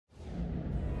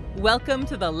Welcome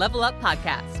to the Level Up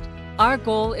Podcast. Our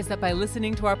goal is that by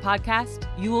listening to our podcast,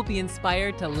 you will be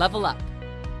inspired to level up.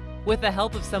 With the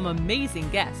help of some amazing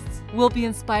guests, we'll be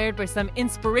inspired by some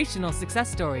inspirational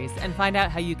success stories and find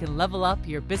out how you can level up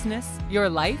your business, your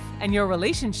life, and your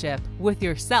relationship with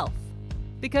yourself.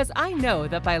 Because I know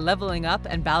that by leveling up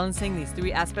and balancing these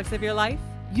three aspects of your life,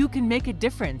 you can make a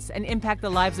difference and impact the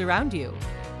lives around you.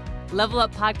 Level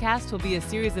Up Podcast will be a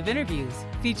series of interviews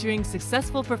featuring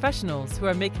successful professionals who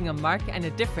are making a mark and a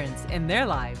difference in their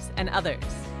lives and others.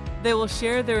 They will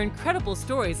share their incredible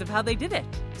stories of how they did it,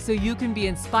 so you can be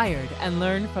inspired and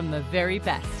learn from the very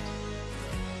best.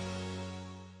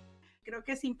 Creo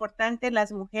que es importante,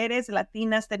 las mujeres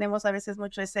latinas tenemos a veces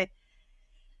mucho esa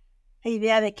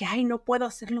idea de que, ay, no puedo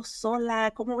hacerlo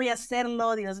sola, ¿cómo voy a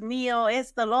hacerlo? Dios mío,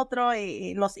 esto, lo otro,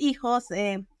 y los hijos,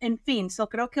 en fin.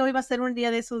 Creo que hoy va a ser un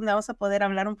día de eso donde vamos a poder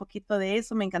hablar un poquito de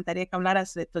eso. Me encantaría que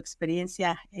hablaras de tu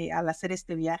experiencia al hacer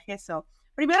este viaje.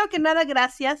 Primero que nada,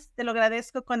 gracias, te lo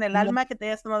agradezco con el alma que te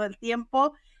hayas tomado el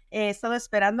tiempo. He estado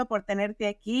esperando por tenerte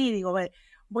aquí y digo,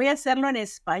 voy a hacerlo en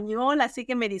español, así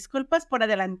que me disculpas por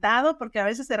adelantado, porque a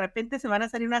veces de repente se van a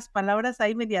salir unas palabras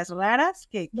ahí medias raras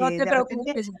que No te de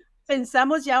repente preocupes.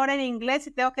 pensamos ya ahora en inglés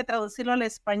y tengo que traducirlo al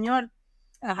español.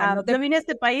 Ajá, Yo vine a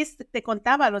este país, te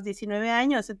contaba, a los 19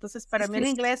 años, entonces para mí el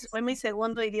inglés fue mi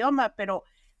segundo idioma, pero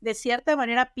de cierta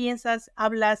manera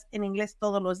hablas en inglés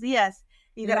todos los días.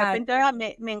 Y de repente ahora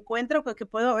me encuentro porque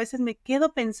a veces me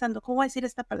quedo pensando, ¿cómo voy a decir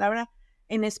esta palabra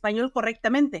en español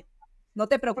correctamente? No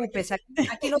te preocupes,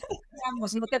 aquí lo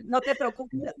apoyamos, no te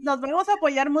preocupes. Nos vamos a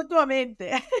apoyar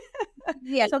mutuamente.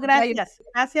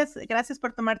 Gracias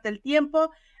por tomarte el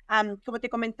tiempo. Como te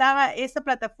comentaba, esta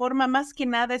plataforma más que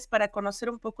nada es para conocer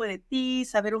un poco de ti,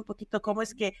 saber un poquito cómo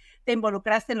es que te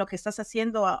involucraste en lo que estás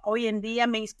haciendo hoy en día.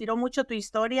 Me inspiró mucho tu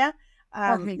historia.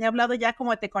 He hablado ya,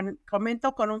 como te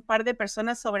comento, con un par de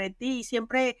personas sobre ti y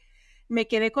siempre me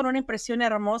quedé con una impresión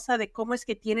hermosa de cómo es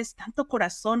que tienes tanto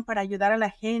corazón para ayudar a la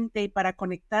gente y para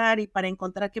conectar y para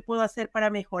encontrar qué puedo hacer para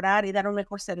mejorar y dar un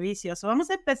mejor servicio. Vamos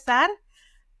a empezar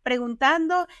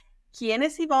preguntando quién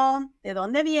es Ivonne, de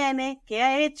dónde viene, qué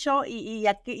ha hecho y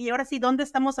ahora sí, ¿dónde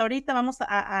estamos ahorita? Vamos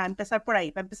a empezar por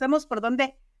ahí. Empecemos por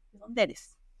dónde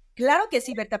eres. Claro que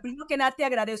sí, Berta. Primero que nada te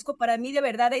agradezco. Para mí de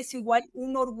verdad es igual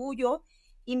un orgullo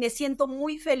y me siento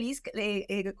muy feliz.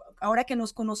 Ahora que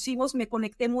nos conocimos, me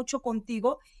conecté mucho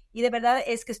contigo y de verdad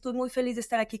es que estoy muy feliz de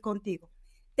estar aquí contigo.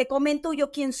 Te comento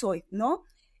yo quién soy, ¿no?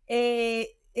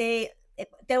 Te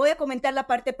voy a comentar la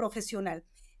parte profesional.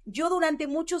 Yo durante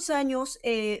muchos años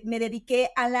me dediqué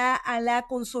a la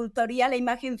consultoría, a la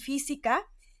imagen física.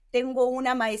 Tengo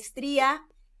una maestría,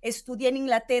 estudié en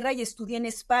Inglaterra y estudié en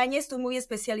España. Estoy muy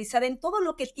especializada en todo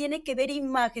lo que tiene que ver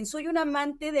imagen. Soy un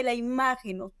amante de la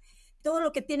imagen, ¿no? Todo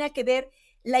lo que tiene que ver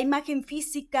la imagen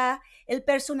física, el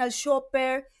personal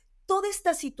shopper, toda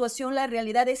esta situación, la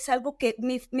realidad es algo que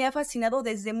me ha fascinado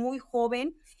desde muy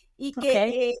joven y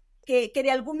que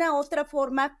de alguna otra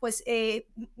forma, pues,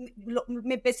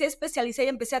 me empecé a especializar y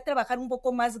empecé a trabajar un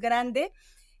poco más grande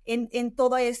en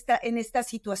toda esta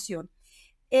situación.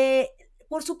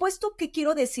 Por supuesto que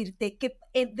quiero decirte que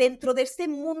dentro de este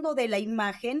mundo de la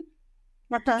imagen,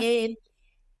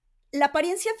 la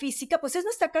apariencia física, pues es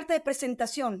nuestra carta de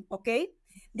presentación, ¿ok?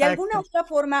 De alguna otra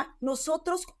forma,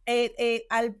 nosotros,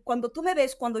 cuando tú me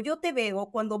ves, cuando yo te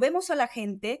veo, cuando vemos a la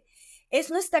gente, es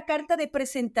nuestra carta de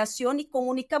presentación y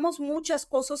comunicamos muchas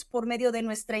cosas por medio de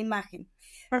nuestra imagen.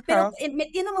 Pero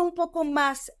metiéndome un poco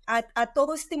más a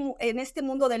todo en este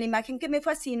mundo de la imagen que me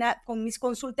fascina, con mis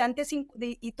consultantes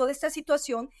y toda esta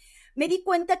situación, me di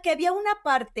cuenta que había una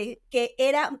parte que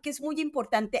es muy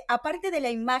importante, aparte de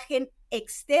la imagen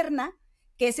externa,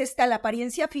 que es la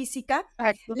apariencia física,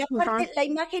 la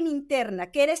imagen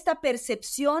interna, que era esta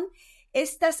percepción,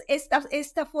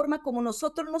 esta forma como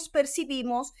nosotros nos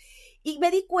percibimos, y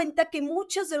me di cuenta que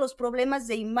muchos de los problemas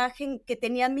de imagen que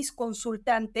tenían mis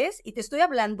consultantes, y te estoy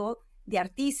hablando de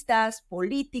artistas,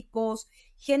 políticos,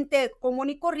 gente común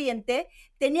y corriente,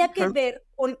 tenía que ver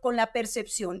con la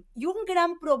percepción. Y un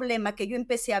gran problema que yo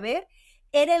empecé a ver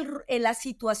era la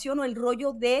situación o el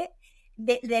rollo de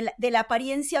la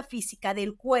apariencia física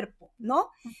del cuerpo, ¿no?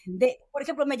 Por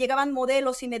ejemplo, me llegaban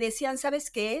modelos y me decían,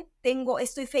 ¿sabes qué?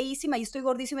 Estoy feísima y estoy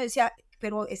gordísima. Y decía,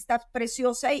 pero está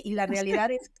preciosa y la realidad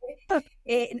es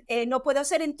que no puedo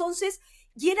hacer. Entonces,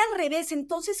 y era al revés.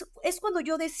 Entonces, es cuando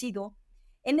yo decido,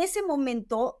 en ese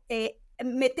momento,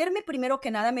 meterme primero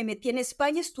que nada, me metí en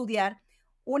España a estudiar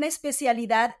una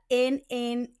especialidad en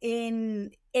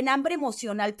hambre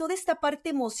emocional, toda esta parte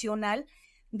emocional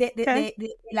de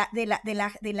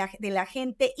la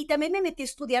gente, y también me metí a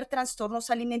estudiar trastornos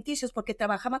alimenticios porque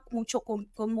trabajaba mucho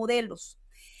con modelos.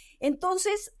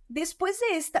 Entonces, después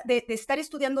de estar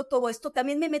estudiando todo esto,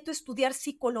 también me meto a estudiar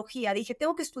psicología. Dije,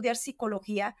 tengo que estudiar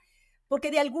psicología,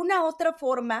 porque de alguna otra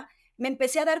forma me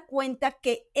empecé a dar cuenta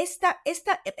que esta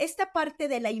parte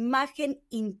de la imagen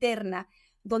interna,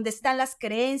 donde están las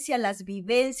creencias, las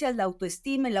vivencias, la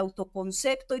autoestima, el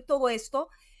autoconcepto y todo esto,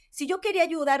 si yo quería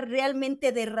ayudar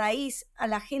realmente de raíz a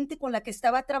la gente con la que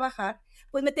estaba a trabajar,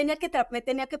 pues me tenía que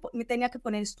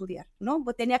poner a estudiar, ¿no?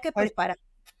 Me tenía que preparar.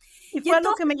 Y Y fue algo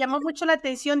entonces, que me llamó mucho la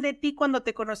atención de ti cuando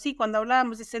te conocí, cuando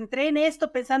hablábamos. Y centré en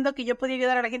esto pensando que yo podía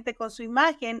ayudar a la gente con su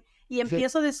imagen y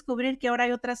empiezo a descubrir que ahora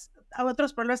hay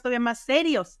otros problemas todavía más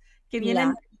serios que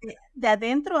vienen claro, de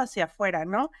adentro hacia afuera,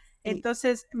 ¿no? sí.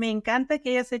 Entonces, me encanta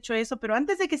que hayas hecho eso, pero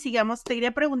antes de que sigamos, te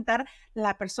quería preguntar,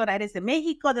 la persona, ¿eres de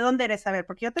México? ¿De dónde eres? A ver,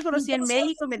 porque yo te conocí Yo en soy,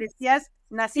 México, me decías, sí,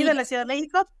 nacida en la Ciudad de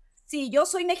México. sí, yo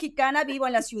soy mexicana, vivo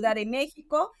en la Ciudad de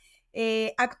México.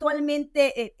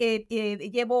 Actualmente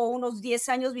llevo unos 10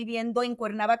 años viviendo en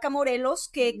Cuernavaca, Morelos,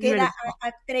 que queda Beautiful.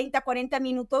 a 30, 40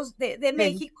 minutos de Sí,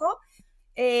 México.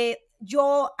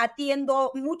 Yo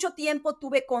atiendo, mucho tiempo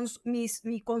tuve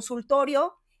mi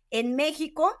consultorio en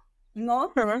México,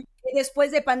 ¿no? ajá,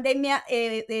 Después de pandemia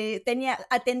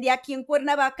atendía aquí en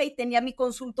Cuernavaca y tenía mis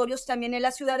consultorios también en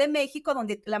la Ciudad de México,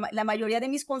 donde la mayoría de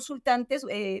mis consultantes,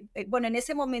 bueno, en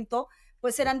ese momento,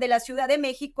 pues eran de la Ciudad de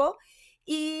México.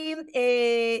 Y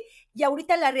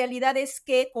ahorita la realidad es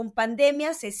que con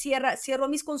pandemia cierro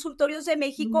mis consultorios de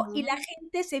México y la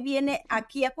gente se viene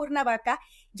aquí a Cuernavaca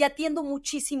y atiendo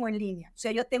muchísimo en línea. O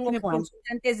sea, yo tengo qué bueno,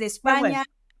 consultantes de qué bueno. España,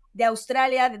 de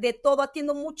Australia, de todo,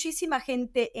 atiendo muchísima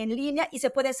gente en línea y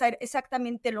se puede hacer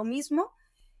exactamente lo mismo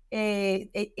en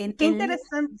línea.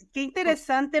 Qué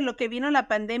interesante lo que vino la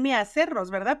pandemia a hacernos,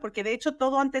 ¿verdad? Porque de hecho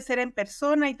todo antes era en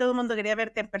persona y todo el mundo quería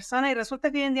verte en persona y resulta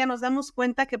que hoy en día nos damos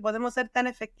cuenta que podemos ser tan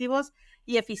efectivos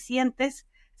y eficientes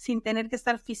sin tener que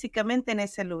estar físicamente en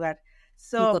ese lugar.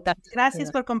 Sí, So, totalmente.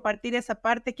 gracias por compartir esa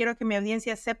parte. Quiero que mi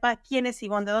audiencia sepa quién es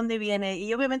Ivonne, de dónde viene.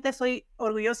 Y obviamente soy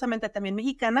orgullosamente también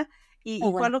mexicana y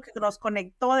fue Bueno. algo que nos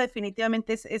conectó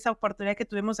definitivamente esa oportunidad que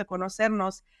tuvimos de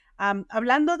conocernos.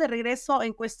 Hablando de regreso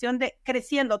en cuestión de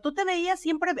creciendo, ¿tú te veías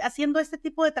siempre haciendo este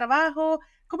tipo de trabajo?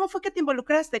 ¿Cómo fue que te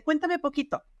involucraste? Cuéntame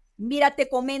poquito. Mira, te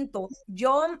comento,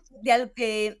 yo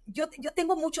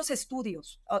tengo muchos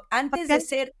estudios. Antes de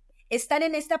Ok. estar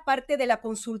en esta parte de la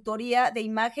consultoría de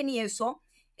imagen y eso,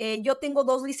 yo tengo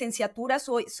 2 licenciaturas,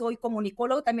 soy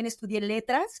comunicólogo, también estudié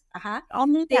letras, ajá. Oh,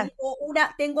 mira.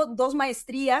 Tengo 2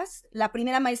 maestrías. La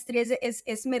primera maestría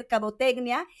es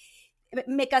mercadotecnia.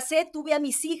 Me casé, tuve a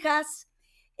mis hijas,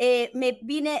 pues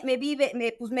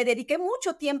me dediqué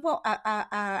mucho tiempo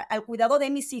al cuidado de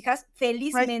mis hijas, Right.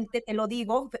 felizmente, te lo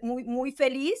digo, muy, muy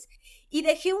feliz, y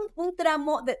dejé un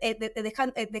tramo,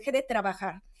 dejé de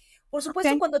trabajar. Por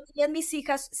supuesto, Ok. cuando tenían mis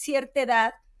hijas cierta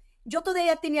edad, yo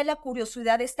todavía tenía la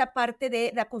curiosidad de esta parte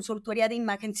de la consultoría de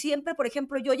imagen. Siempre, por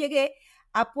ejemplo, yo llegué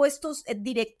a puestos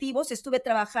directivos, estuve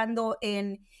trabajando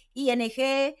en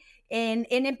ING,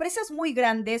 en empresas muy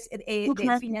grandes Ok.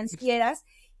 financieras,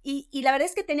 y la verdad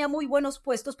es que tenía muy buenos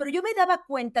puestos, pero yo me daba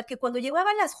cuenta que cuando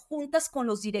llevaban las juntas con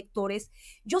los directores,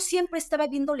 yo siempre estaba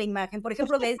viendo la imagen. Por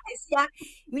ejemplo, decía,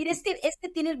 mire, este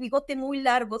tiene el bigote muy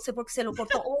largo, sé por qué se lo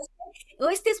cortó, o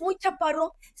este es muy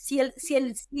chaparro, si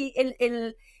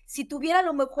tuviera a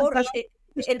lo mejor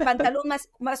el pantalón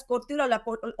más corto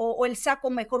o el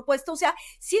saco mejor puesto, o sea,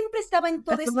 siempre estaba en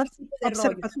todo este tipo de rollo.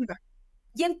 Observativa.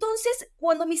 Y entonces,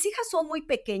 cuando mis hijas son muy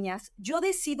pequeñas, yo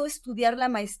decido estudiar la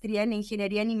maestría en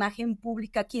Ingeniería en Imagen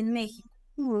Pública aquí en México.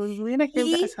 Mira qué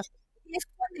Y interesante. es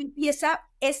cuando empieza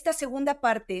esta segunda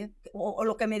parte, o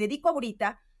lo que me dedico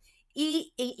ahorita,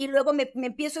 y luego me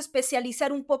empiezo a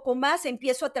especializar un poco más,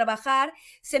 empiezo a trabajar,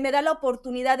 se me da la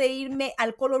oportunidad de irme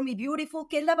al Color Me Beautiful,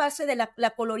 que es la base de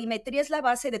la colorimetría, es la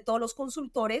base de todos los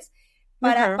consultores,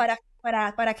 para, Ajá.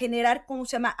 para, para generar, ¿cómo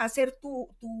se llama? Hacer tu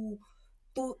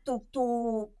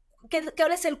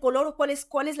 ¿cuál es el color o cuál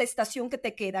es la estación que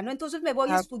te queda, ¿no? Entonces me voy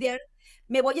a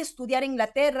estudiar a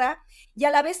Inglaterra y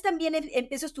a la vez también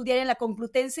empiezo a estudiar en la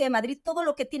Complutense de Madrid todo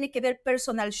lo que tiene que ver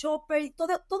personal shopper y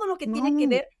todo lo que tiene que Mm,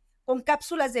 ver con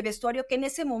cápsulas de vestuario, que en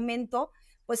ese momento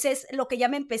pues es lo que ya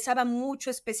me empezaba mucho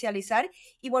a especializar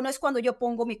y bueno, es cuando yo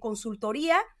pongo mi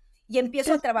consultoría y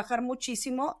empiezo a yes. trabajar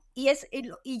muchísimo y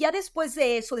ya después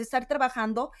de eso, de estar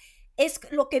trabajando, es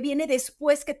lo que viene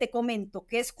después que te comento,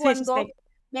 que es Sí, sí, sí. cuando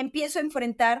me empiezo a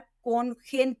enfrentar con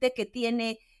gente que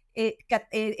tiene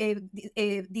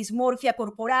dismorfia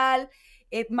corporal,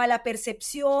 mala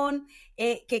percepción,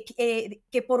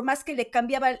 que por más que le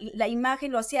cambiaba la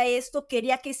imagen, lo hacía esto,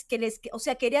 quería o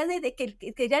sea, querían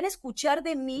escuchar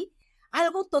de mí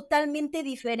algo totalmente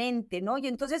diferente, ¿no? Y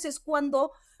entonces es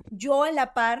cuando yo a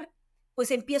la par, pues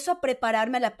empiezo a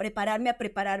prepararme, a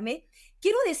prepararme.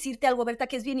 Quiero decirte algo, Berta,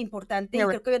 que es bien importante, y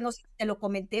creo que no sé si te lo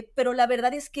comenté, pero la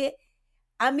verdad es que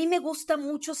a mí me gusta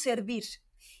mucho servir,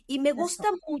 y me gusta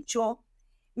mucho,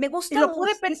 Y lo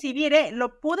pude percibir,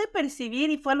 lo pude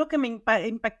percibir y fue algo que me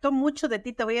impactó mucho de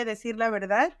ti, te voy a decir la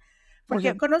verdad,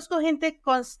 porque conozco gente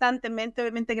constantemente,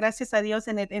 obviamente gracias a Dios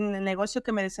en el negocio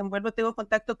que me desenvuelvo, tengo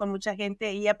contacto con mucha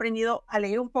gente y he aprendido a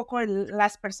leer un poco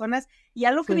las personas y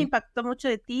algo que me impactó mucho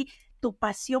de ti, tu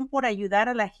pasión por ayudar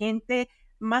a la gente,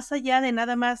 más allá de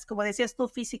nada más, como decías tú,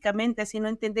 físicamente, sino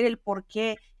entender el por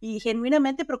qué y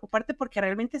genuinamente preocuparte porque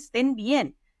realmente estén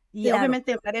bien. Y Claro.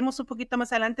 obviamente hablaremos un poquito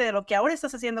más adelante de lo que ahora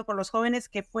estás haciendo con los jóvenes,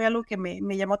 que fue algo que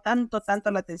me llamó tanto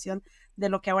la atención de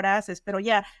lo que ahora haces. Pero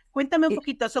ya, cuéntame un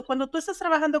poquito. Cuando tú estás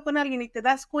trabajando con alguien y te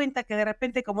das cuenta que de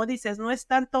repente, como dices, no es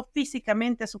tanto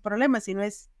físicamente su problema, sino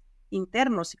es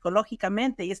interno,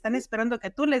 psicológicamente, y están esperando que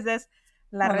tú les des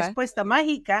la respuesta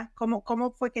mágica,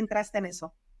 ¿cómo fue que entraste en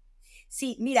eso?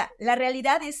 Sí, mira, la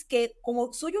realidad es que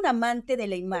como soy un amante de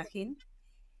la imagen,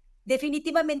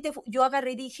 definitivamente yo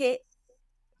agarré y dije,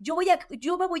 yo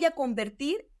me voy a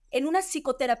convertir en una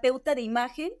psicoterapeuta de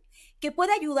imagen que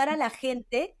pueda ayudar a la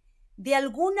gente de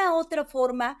alguna otra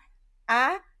forma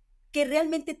a que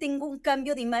realmente tenga un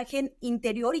cambio de imagen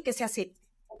interior y que se acepte,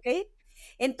 ¿ok?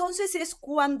 Entonces es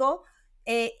cuando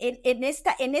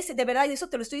de verdad, eso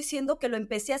te lo estoy diciendo, que lo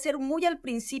empecé a hacer muy al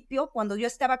principio, cuando yo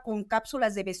estaba con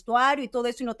cápsulas de vestuario y todo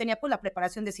eso, y no tenía pues la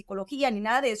preparación de psicología ni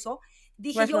nada de eso.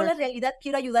 Dije, yo la realidad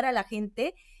quiero ayudar a la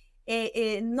gente,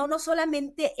 no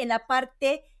solamente en la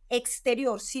parte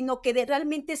exterior, sino que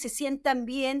realmente se sientan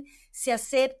bien, se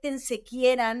acepten, se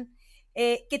quieran,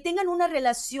 que tengan una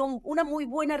relación, una muy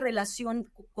buena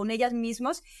relación con ellas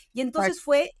mismas. Y entonces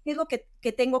 ¿qué es lo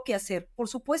que tengo que hacer? Por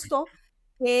supuesto,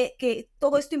 que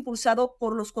todo esto impulsado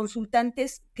por los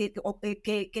consultantes que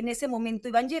en ese momento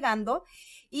iban llegando,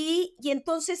 y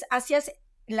entonces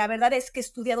la verdad es que he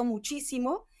estudiado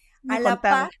muchísimo a la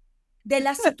par de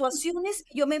las situaciones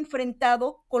que yo me he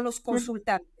enfrentado con los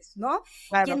consultantes, ¿no?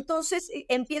 Y entonces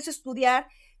empiezo a estudiar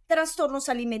trastornos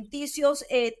alimenticios,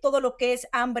 todo lo que es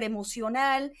hambre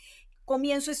emocional,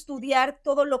 comienzo a estudiar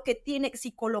todo lo que tiene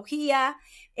psicología,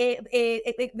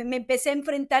 me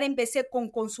empecé con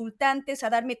consultantes a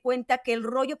darme cuenta que el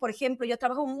rollo, por ejemplo, yo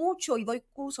trabajo mucho y doy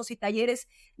cursos y talleres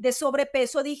de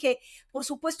sobrepeso, dije, por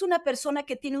supuesto, una persona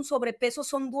que tiene un sobrepeso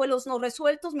son duelos no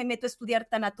resueltos, me meto a estudiar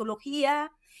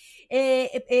tanatología,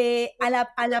 a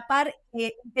la par,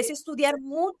 empecé a estudiar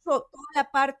mucho toda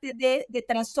la parte de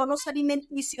trastornos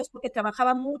alimenticios, porque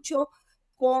trabajaba mucho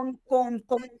con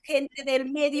gente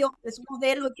del medio, que es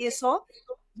modelo y eso,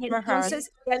 y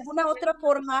entonces, de alguna otra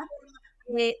forma,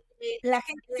 la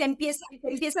gente se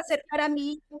empieza a acercar a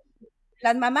mí,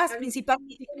 las mamás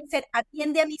principalmente,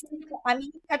 atiende a mi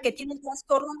hija que tiene un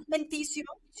trastorno alimenticio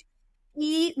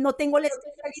y no tengo la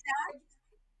especialidad.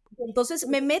 Entonces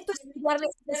me meto a estudiar la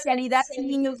especialidad en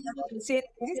niños y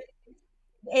adolescentes.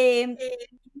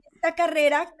 Esta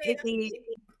carrera,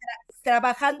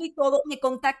 trabajando y todo, me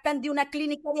contactan de una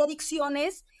clínica de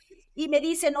adicciones y me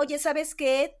dicen, oye, ¿sabes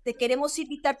qué? Te queremos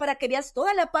invitar para que veas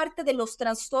toda la parte de los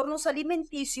trastornos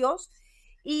alimenticios,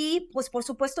 y pues por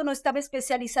supuesto no estaba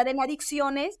especializada en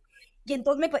adicciones, y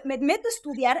entonces me meto a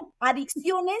estudiar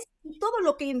adicciones y todo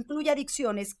lo que incluye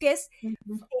adicciones, que es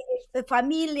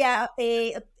familia,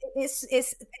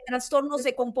 es trastornos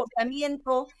de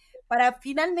comportamiento, para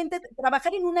finalmente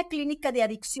trabajar en una clínica de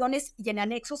adicciones y en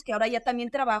anexos, que ahora ya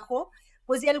también trabajo,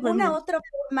 pues de alguna otra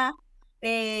forma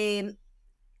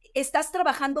estás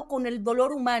trabajando con el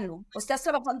dolor humano, o estás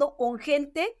trabajando con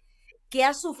gente que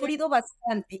ha sufrido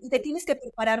bastante y te tienes que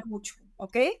preparar mucho,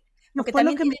 ¿ok? Porque fue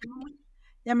lo que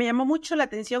me llamó mucho la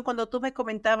atención cuando tú me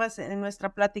comentabas en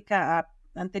nuestra plática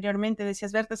anteriormente,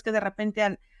 decías, Berta, es que de repente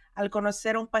al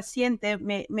conocer a un paciente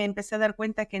me empecé a dar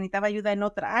cuenta que necesitaba ayuda en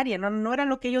otra área, no era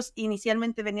lo que ellos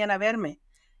inicialmente venían a verme.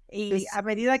 Y a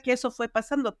medida que eso fue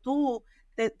pasando, tú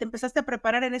te empezaste a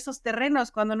preparar en esos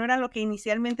terrenos cuando no era lo que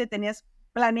inicialmente tenías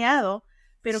planeado,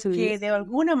 pero que de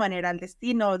alguna manera el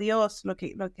destino, Dios, lo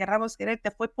que querramos querer,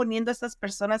 te fue poniendo a estas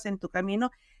personas en tu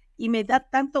camino. Y me da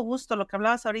tanto gusto lo que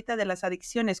hablabas ahorita de las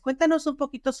adicciones. Cuéntanos un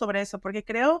poquito sobre eso, porque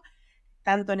creo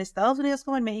tanto en Estados Unidos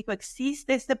como en México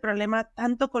existe este problema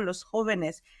tanto con los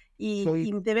jóvenes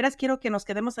y de veras quiero que nos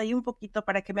quedemos ahí un poquito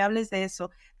para que me hables de eso.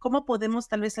 ¿Cómo podemos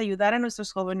tal vez ayudar a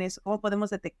nuestros jóvenes? ¿Cómo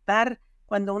podemos detectar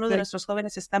cuando uno de nuestros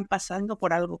jóvenes están pasando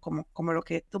por algo como lo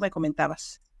que tú me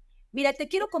comentabas? Mira, te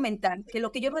quiero comentar que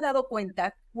lo que yo me he dado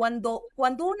cuenta, cuando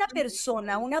una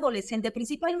persona, un adolescente,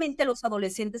 principalmente los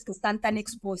adolescentes que están tan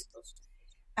expuestos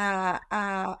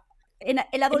a En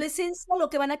la adolescencia lo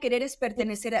que van a querer es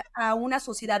pertenecer a una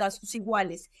sociedad, a sus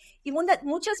iguales. Y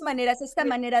muchas maneras, esta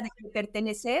manera de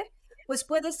pertenecer, pues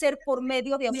puede ser por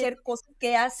medio de hacer cosas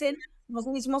que hacen los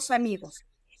mismos amigos.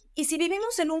 Y si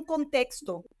vivimos en un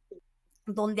contexto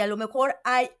donde a lo mejor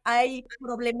hay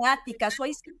problemáticas o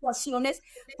hay situaciones,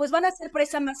 pues van a ser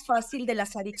presa más fácil de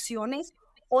las adicciones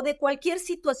o de cualquier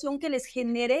situación que les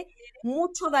genere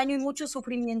mucho daño y mucho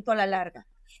sufrimiento a la larga.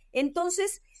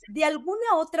 Entonces, de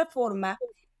alguna otra forma,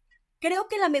 creo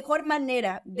que la mejor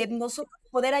manera de nosotros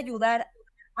poder ayudar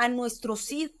a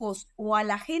nuestros hijos o a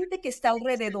la gente que está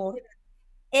alrededor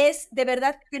es de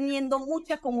verdad teniendo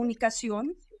mucha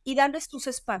comunicación y darles tus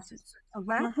espacios.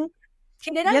 ¿Va? Ujú.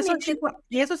 Generalmente,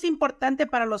 Y eso es importante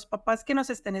para los papás que nos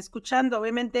estén escuchando.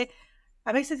 Obviamente,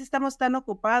 a veces estamos tan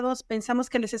ocupados, pensamos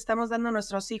que les estamos dando a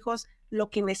nuestros hijos lo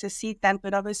que necesitan,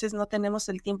 pero a veces no tenemos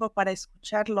el tiempo para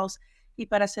escucharlos y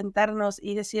para sentarnos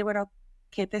y decir, bueno,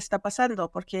 ¿qué te está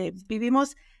pasando? Porque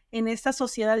vivimos en esta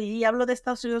sociedad, y hablo de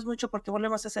Estados Unidos mucho porque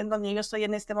volvemos a ser donde yo estoy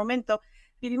en este momento,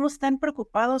 vivimos tan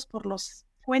preocupados por las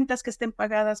cuentas que estén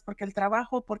pagadas, porque el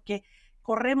trabajo, porque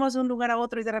corremos de un lugar a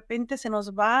otro y de repente se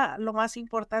nos va lo más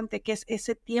importante, que es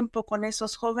ese tiempo con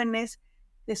esos jóvenes,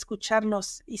 de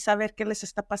escucharlos y saber qué les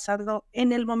está pasando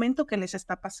en el momento que les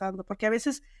está pasando, porque a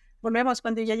veces volvemos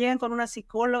cuando ya llegan con una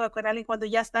psicóloga, con alguien, cuando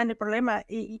ya está en el problema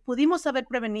y pudimos haber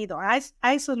prevenido. A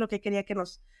eso es lo que quería que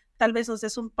tal vez nos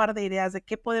des un par de ideas de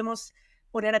qué podemos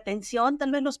poner atención,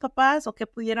 tal vez los papás, o qué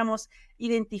pudiéramos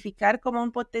identificar como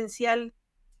un potencial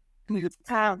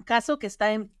caso que está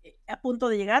a punto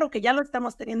de llegar o que ya lo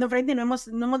estamos teniendo enfrente y no hemos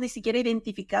ni siquiera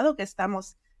identificado que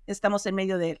estamos en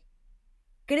medio de él.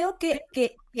 creo que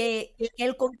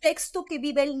el contexto que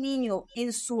vive el niño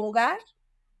en su hogar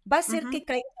va a hacer que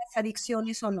caigan las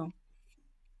adicciones o no.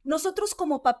 Nosotros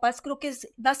como papás creo que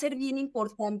va a ser bien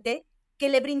importante que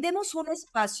le brindemos un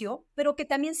espacio, pero que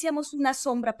también seamos una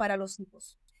sombra para los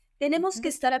hijos. Tenemos que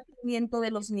estar al pendiente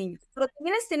de los niños, pero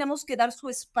también les tenemos que dar su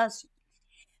espacio.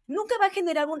 Nunca va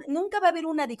a haber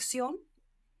una adicción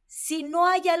si no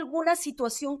hay alguna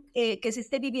situación que se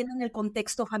esté viviendo en el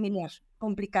contexto familiar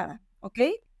complicada, ¿ok?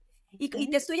 Y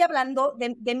te estoy hablando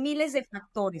de miles de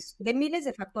factores,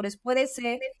 Puede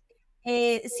ser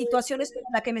situaciones como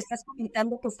la que me estás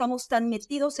comentando, que estamos tan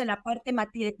metidos en la parte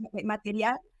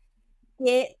material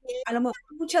que a lo mejor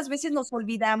muchas veces nos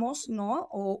olvidamos, ¿no?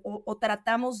 O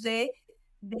tratamos de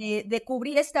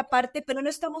cubrir esta parte, pero no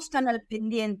estamos tan al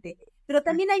pendiente. Pero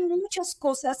también hay muchas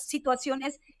cosas,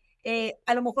 situaciones,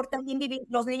 a lo mejor también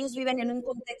los niños viven en un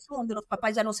contexto donde los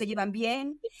papás ya no se llevan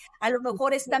bien, a lo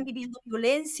mejor están viviendo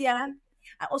violencia.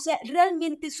 O sea,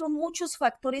 realmente son muchos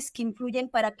factores que influyen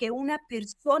para que una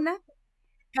persona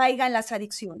caiga en las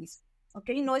adicciones, ¿ok?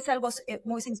 No es algo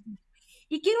muy sencillo.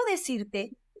 Y quiero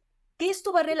decirte que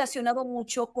esto va relacionado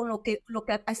mucho con lo que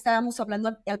estábamos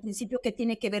hablando al principio, que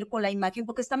tiene que ver con la imagen,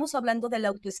 porque estamos hablando de la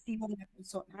autoestima de la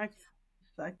persona.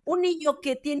 Un niño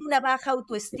que tiene una baja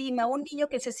autoestima, un niño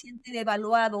que se siente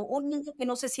devaluado, un niño que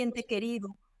no se siente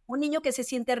querido, un niño que se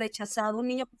siente rechazado, un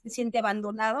niño que se siente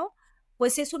abandonado,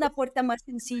 pues es una puerta más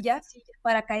sencilla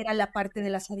para caer a la parte de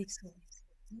las adicciones.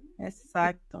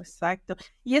 Exacto, exacto.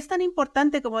 Y es tan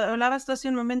importante, como hablabas tú hace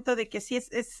un momento, de que sí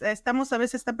estamos a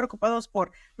veces tan preocupados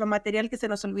por lo material que se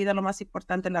nos olvida lo más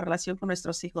importante, la relación con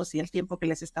nuestros hijos y el tiempo que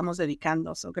les estamos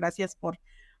dedicando. So, gracias por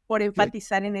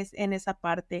enfatizar en esa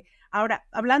parte. Ahora,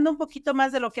 hablando un poquito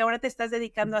más de lo que ahora te estás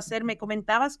dedicando a hacer, me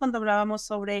comentabas cuando hablábamos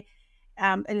sobre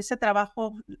ese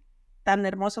trabajo tan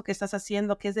hermoso que estás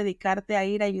haciendo, que es dedicarte a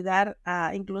ir a ayudar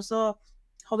a incluso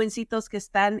jovencitos que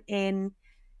están en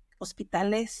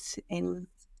hospitales, en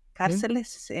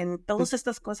cárceles, en todas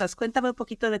estas cosas. Cuéntame un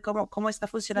poquito de cómo está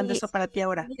funcionando eso para ti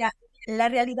ahora. Mira, la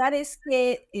realidad es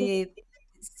que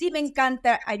sí me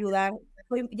encanta ayudar.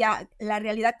 La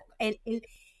realidad,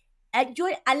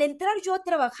 al entrar yo a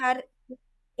trabajar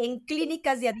en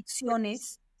clínicas de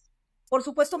adicciones, por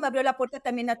supuesto me abrió la puerta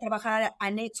también a trabajar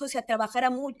anexos y a trabajar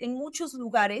en muchos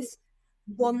lugares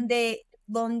donde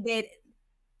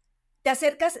te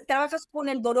acercas, trabajas con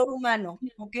el dolor humano,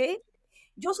 ¿ok?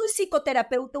 Yo soy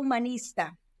psicoterapeuta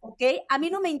humanista, ¿ok? A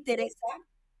mí no me interesa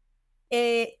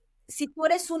si tú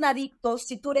eres un adicto,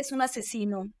 si tú eres un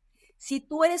asesino, si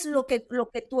tú eres lo que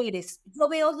tú eres. Yo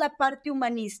veo la parte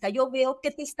humanista, yo veo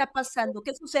qué te está pasando,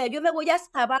 qué sucede. Yo me voy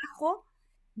hasta abajo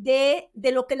de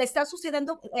lo que le está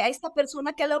sucediendo a esta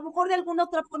persona que a lo mejor de alguna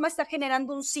otra forma está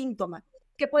generando un síntoma,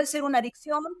 que puede ser una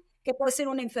adicción, que puede ser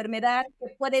una enfermedad,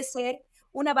 que puede ser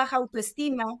una baja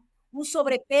autoestima, un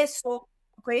sobrepeso,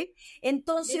 ¿ok?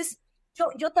 Entonces,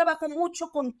 yo trabajo mucho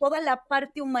con toda la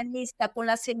parte humanista, con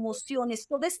las emociones,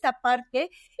 toda esta parte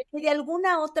que de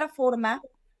alguna otra forma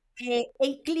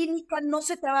En clínica no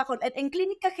se trabaja, en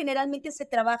clínica generalmente se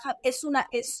trabaja,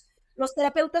 los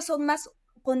terapeutas son más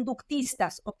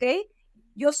conductistas, ¿ok?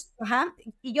 Ajá,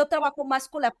 y yo trabajo más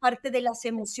con la parte de las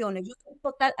emociones. Yo soy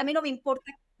total, a mí no me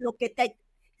importa lo que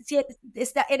si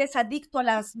eres adicto a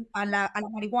la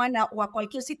marihuana o a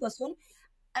cualquier situación,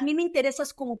 a mí me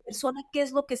interesas como persona, qué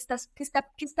es lo que estás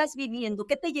viviendo,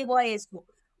 qué te llevó a eso,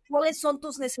 cuáles son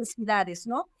tus necesidades,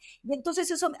 ¿no? Y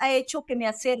entonces eso ha hecho que me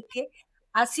acerque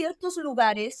a ciertos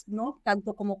lugares, ¿no?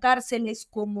 Tanto como cárceles,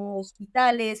 como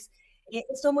hospitales.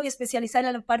 Estoy muy especializada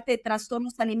en la parte de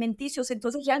trastornos alimenticios,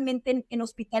 entonces realmente en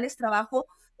hospitales trabajo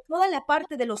toda la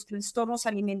parte de los trastornos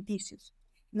alimenticios,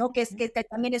 ¿no? Que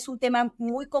también es un tema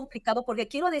muy complicado, porque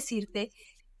quiero decirte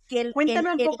que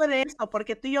Cuéntame un poco de esto,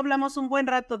 porque tú y yo hablamos un buen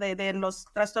rato de los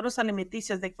trastornos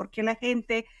alimenticios, de por qué la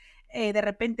gente de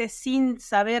repente sin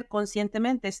saber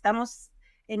conscientemente estamos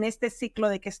en este ciclo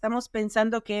de que estamos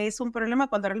pensando que es un problema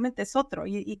cuando realmente es otro.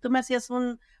 Y tú me hacías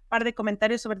un par de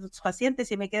comentarios sobre tus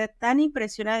pacientes y me quedé tan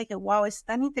impresionada y dije, wow, es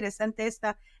tan interesante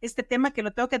este tema que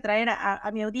lo tengo que traer a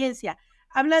mi audiencia.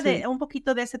 Habla Sí. de un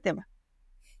poquito de ese tema.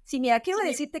 Sí, mira, quiero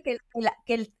decirte que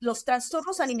los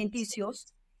trastornos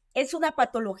alimenticios es una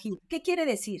patología. ¿Qué quiere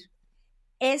decir?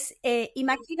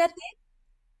 Imagínate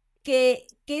que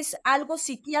es algo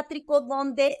psiquiátrico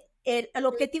donde el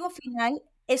objetivo final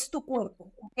es tu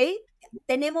cuerpo, ¿ok?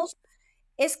 Tenemos,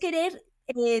 es querer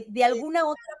de alguna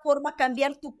otra forma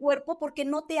cambiar tu cuerpo porque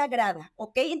no te agrada,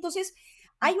 ¿ok? Entonces,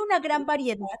 hay una gran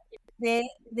variedad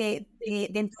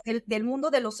dentro del mundo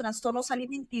de los trastornos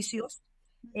alimenticios.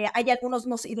 Hay algunos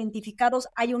no identificados,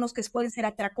 hay unos que pueden ser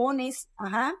atracones,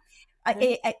 ajá.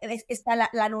 Está la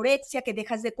anorexia, que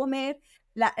dejas de comer,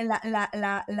 la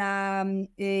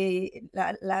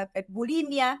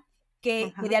bulimia,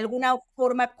 que de alguna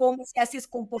forma comes, haces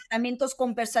comportamientos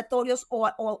compensatorios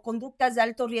o conductas de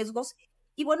altos riesgos.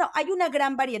 Y bueno, hay una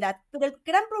gran variedad, pero el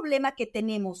gran problema que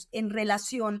tenemos en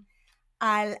relación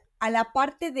a la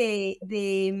parte de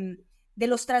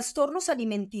los trastornos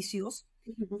alimenticios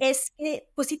Ujú. es que,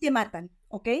 pues sí te matan,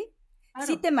 ¿ok? Sí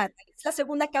Claro. te matan. Es la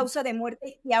segunda causa de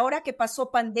muerte y ahora que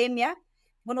pasó pandemia,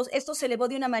 bueno, esto se elevó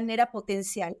de una manera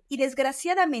potencial. Y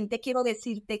desgraciadamente quiero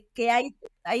decirte que hay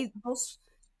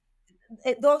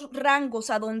dos rangos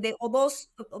a donde, o dos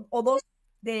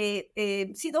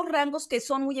sí, dos rangos que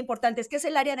son muy importantes, que es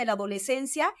el área de la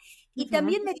adolescencia, y Ujú.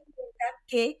 también me di cuenta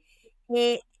que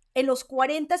eh, en los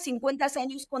 40, 50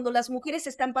 años, cuando las mujeres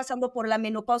están pasando por la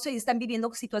menopausia y están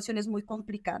viviendo situaciones muy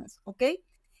complicadas, ¿ok?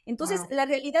 Entonces, Wow. la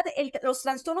realidad, los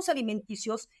trastornos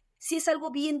alimenticios sí es algo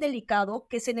bien delicado,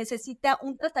 que se necesita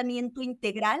un tratamiento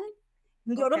integral.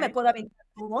 Yo no me Ok. puedo aventar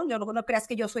todo, no creas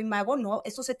que yo soy mago, no,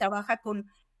 eso se trabaja con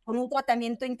un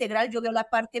tratamiento integral. Yo veo la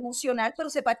parte emocional, pero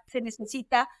se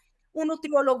necesita un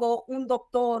nutriólogo, un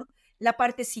doctor, la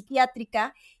parte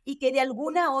psiquiátrica, y que de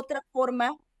alguna otra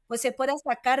forma pues se pueda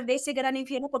sacar de ese gran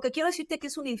infierno, porque quiero decirte que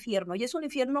es un infierno, y es un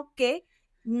infierno que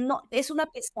no, es una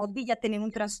pesadilla tener un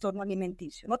trastorno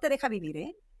alimenticio, no te deja vivir,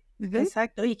 ¿eh? Ujú.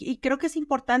 Exacto, y creo que es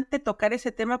importante tocar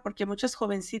ese tema porque muchos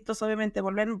jovencitos, obviamente,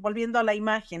 volviendo a la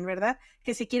imagen, ¿verdad?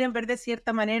 Que se quieren ver de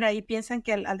cierta manera y piensan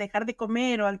que al dejar de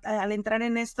comer o al entrar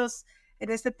en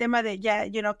este tema de ya,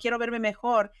 quiero verme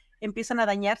mejor, empiezan a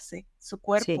dañarse su Sí,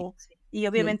 cuerpo. Y sí,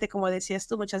 obviamente, como decías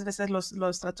tú, muchas veces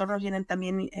los trastornos vienen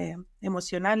también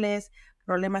emocionales,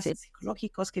 problemas sí,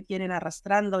 psicológicos que vienen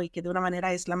arrastrando y que de una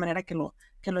manera es la manera que lo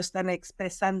están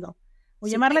expresando. O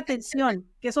sí. llamar la atención,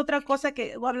 que es otra cosa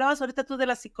que o hablabas ahorita tú de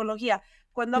la psicología.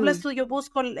 Cuando hablas Mm. tú, yo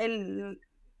busco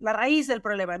la raíz del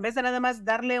problema. En vez de nada más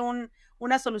darle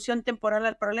una solución temporal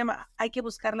al problema, hay que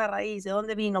buscar la raíz, de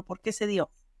dónde vino, por qué se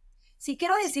dio. Sí,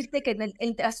 quiero decirte que en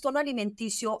el trastorno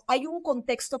alimenticio hay un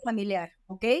contexto familiar,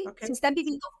 ¿ok? Ok. Se están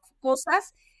viviendo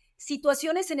cosas,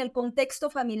 situaciones en el contexto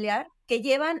familiar que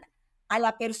llevan a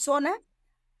la persona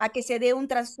a que se dé un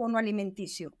trastorno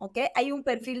alimenticio, ¿ok? Hay un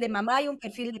perfil de mamá, hay un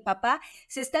perfil de papá,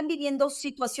 se están viviendo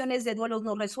situaciones de duelos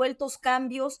no resueltos,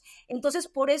 cambios. Entonces,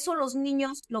 por eso los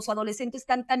niños, los adolescentes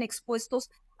están tan expuestos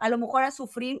a lo mejor a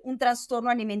sufrir un trastorno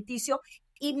alimenticio,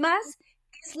 y más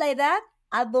que es la edad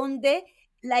a donde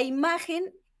la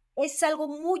imagen es algo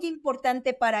muy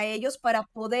importante para ellos para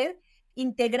poder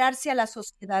integrarse a la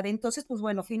sociedad. Entonces, pues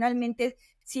bueno, finalmente,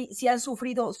 si han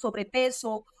sufrido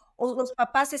sobrepeso, o los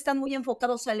papás están muy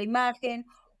enfocados a la imagen,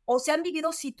 o se han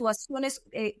vivido situaciones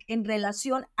en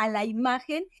relación a la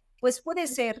imagen, pues puede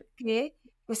ser que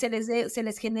pues se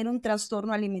les genere un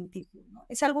trastorno alimenticio, ¿no?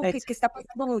 Es algo que está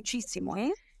pasando muchísimo,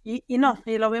 ¿eh? Y no,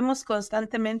 y lo vemos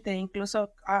constantemente,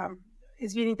 incluso,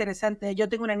 es bien interesante. Yo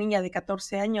tengo una niña de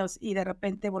 14 años y de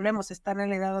repente volvemos a estar en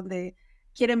la edad donde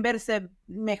quieren verse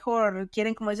mejor,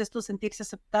 quieren, como dices tú, sentirse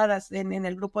aceptadas en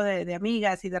el grupo de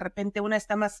amigas, y de repente una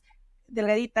está más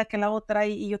delgadita que la otra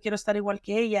y yo quiero estar igual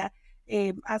que ella.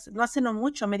 No hace no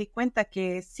mucho me di cuenta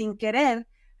que sin querer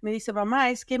me dice, mamá,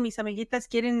 es que mis amiguitas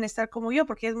quieren estar como yo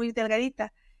porque es muy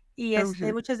delgadita. Y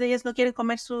Ujú. muchas de ellas no quieren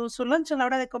comer su lunch a la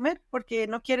hora de comer porque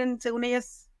no quieren, según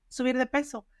ellas, subir de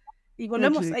peso. Y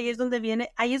volvemos, Ujú. ahí es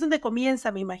donde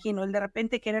comienza, me imagino, el de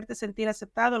repente quererte sentir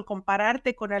aceptado, el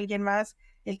compararte con alguien más,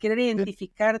 el querer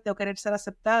identificarte o querer ser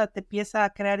aceptada, te empieza a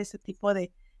crear ese tipo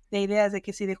de ideas de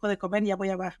que si dejo de comer ya voy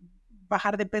a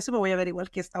bajar de peso, me voy a ver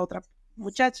igual que esta otra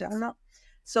muchacha, ¿no?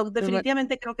 So,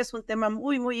 definitivamente creo que es un tema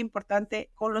muy, muy importante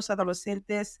con los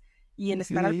adolescentes, y el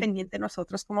estar al Ujú. pendiente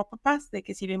nosotros como papás, de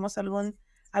que si vemos algún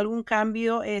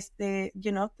cambio,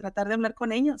 tratar de hablar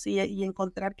con ellos y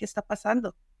encontrar qué está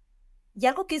pasando. Y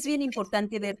algo que es bien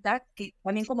importante, Berta, que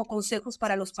también como consejos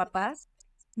para los papás,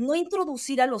 no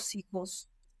introducir a los hijos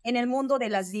en el mundo de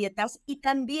las dietas y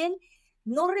también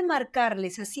no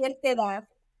remarcarles a cierta edad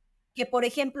que, por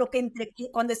ejemplo, que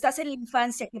cuando estás en la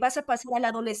infancia, que vas a pasar a la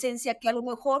adolescencia, que a lo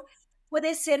mejor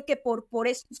puede ser que por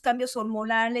estos cambios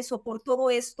hormonales o por todo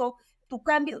esto, tu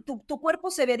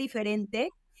cuerpo se ve diferente.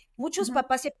 Muchos Ujú,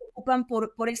 papás se preocupan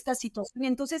por esta situación y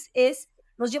entonces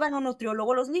los llevan a un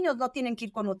nutriólogo. Los niños no tienen que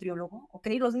ir con nutriólogo, ¿ok?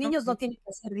 Los niños no ok, tienen que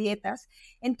hacer dietas.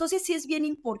 Entonces sí es bien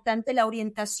importante la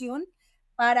orientación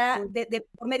sí,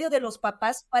 por medio de los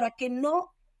papás para que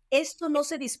esto no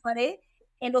se dispare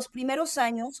en los primeros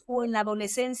años o en la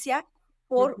adolescencia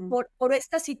ujú. por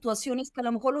estas situaciones que a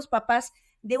lo mejor los papás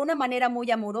de una manera muy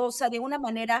amorosa, de una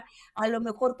manera a lo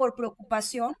mejor por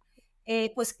preocupación,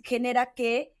 pues que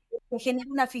genera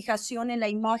una fijación en la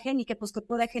imagen y que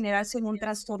pueda generarse en un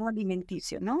trastorno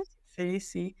alimenticio, ¿no? Sí,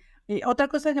 sí. Y otra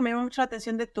cosa que me llama mucho la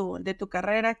atención de tu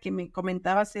carrera que me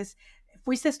comentabas es,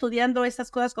 fuiste estudiando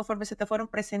estas cosas conforme se te fueron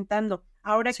presentando.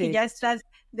 Ahora que Sí. ya estás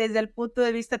desde el punto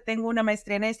de vista, tengo una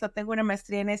maestría en esto, tengo una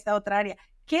maestría en esta otra área,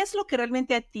 ¿qué es lo que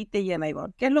realmente a ti te llena,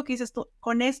 Ivonne? ¿Qué es lo que dices tú?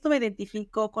 Con esto me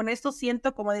identifico, con esto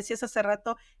siento, como decías hace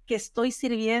rato, que estoy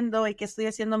sirviendo y que estoy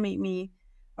haciendo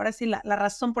ahora sí, la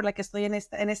razón por la que estoy en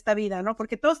esta vida, ¿no?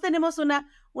 Porque todos tenemos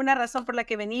una razón por la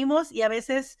que venimos, y a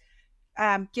veces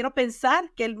quiero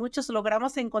pensar que muchos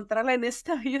logramos encontrarla en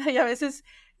esta vida, y a veces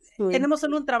Sí. tenemos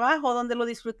solo un trabajo donde lo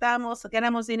disfrutamos,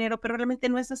 ganamos dinero, pero realmente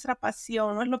no es nuestra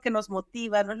pasión, no es lo que nos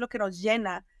motiva, no es lo que nos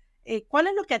llena. ¿Cuál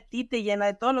es lo que a ti te llena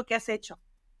de todo lo que has hecho?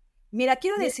 Mira,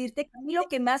 quiero decirte que a mí lo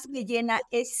que más me llena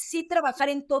es sí trabajar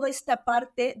en toda esta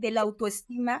parte de la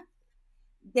autoestima,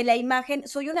 de la imagen.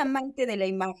 Soy un amante de la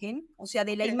imagen, o sea,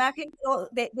 de la Okay. imagen, pero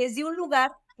desde un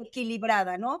lugar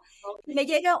equilibrada, ¿no? Me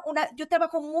llega yo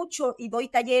trabajo mucho y doy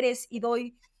talleres y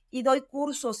doy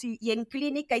cursos y en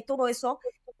clínica y todo eso.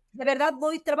 De verdad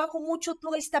trabajo mucho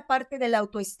toda esta parte de la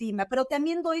autoestima, pero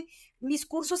también doy mis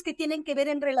cursos que tienen que ver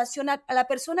en relación a la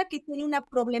persona que tiene una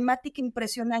problemática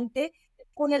impresionante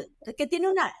que tiene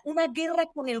una guerra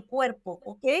con el cuerpo,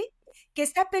 ¿ok? Que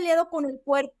está peleado con el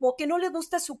cuerpo, que no le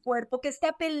gusta su cuerpo, que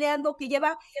está peleando, que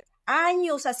lleva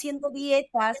años haciendo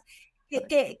dietas,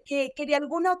 que de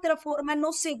alguna otra forma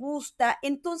no se gusta.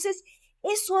 Entonces,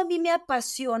 eso a mí me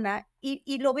apasiona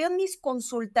y lo veo en mis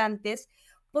consultantes,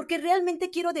 porque realmente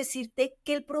quiero decirte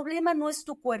que el problema no es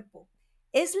tu cuerpo,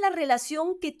 es la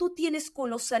relación que tú tienes con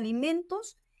los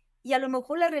alimentos y a lo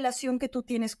mejor la relación que tú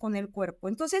tienes con el cuerpo.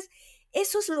 Entonces,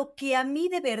 eso es lo que a mí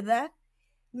de verdad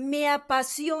me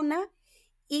apasiona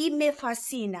y me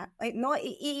fascina, ¿no?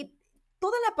 Y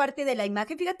toda la parte de la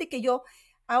imagen, fíjate que yo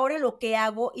ahora lo que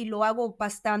hago, y lo hago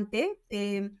bastante,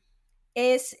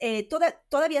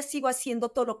 todavía sigo haciendo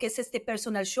todo lo que es este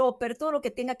personal shopper, todo lo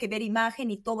que tenga que ver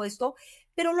imagen y todo esto,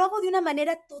 pero lo hago de una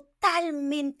manera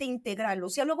totalmente integral, o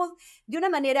sea, lo hago de una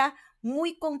manera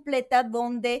muy completa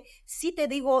donde sí te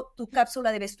digo tu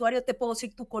cápsula de vestuario, te puedo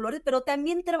decir tu colores, pero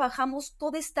también trabajamos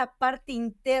toda esta parte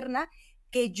interna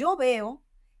que yo veo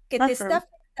que te está Ajá.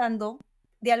 afectando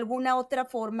de alguna otra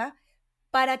forma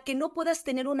para que no puedas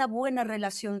tener una buena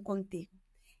relación contigo.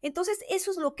 Entonces,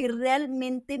 eso es lo que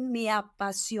realmente me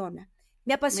apasiona.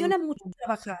 Me Me apasiona mucho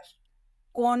trabajar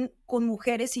con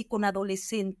mujeres y con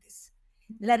adolescentes.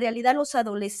 La realidad, los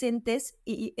adolescentes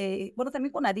bueno,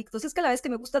 también con adictos. Es que la verdad es que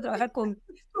me gusta trabajar con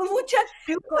mucha,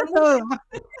 Me con gusta mucha, todo.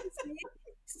 sí,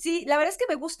 sí, la verdad es que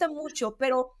me gusta mucho,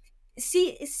 pero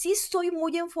sí estoy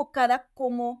muy enfocada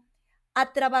como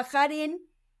a trabajar en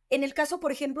el caso,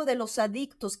 por ejemplo, de los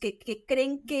adictos que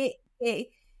creen que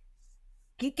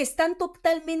están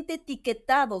totalmente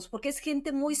etiquetados, porque es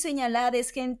gente muy señalada,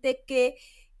 es gente que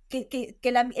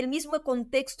el mismo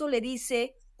contexto le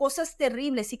dice cosas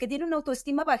terribles y que tiene una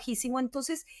autoestima bajísima.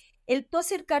 Entonces, el tú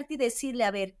acercarte y decirle,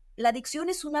 a ver, la adicción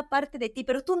es una parte de ti,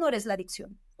 pero tú no eres la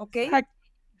adicción, ¿ok? Exacto,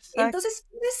 exacto. Entonces,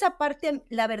 toda esa parte,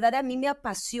 la verdad, a mí me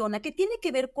apasiona, que tiene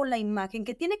que ver con la imagen,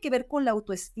 que tiene que ver con la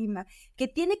autoestima, que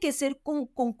tiene que ser con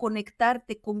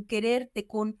conectarte, con quererte,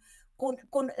 con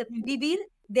vivir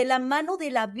de la mano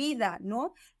de la vida,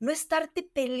 ¿no? No estarte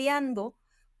peleando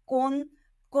con,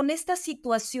 con estas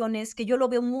situaciones que yo lo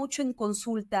veo mucho en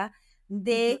consulta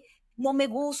Ujú, de no me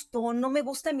gusto, no me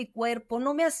gusta mi cuerpo,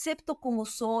 no me acepto como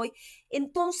soy.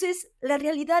 Entonces, la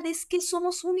realidad es que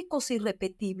somos únicos e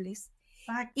irrepetibles.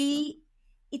 exacto. Y,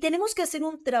 y tenemos que hacer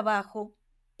un trabajo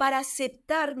para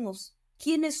aceptarnos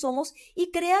quiénes somos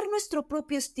y crear nuestro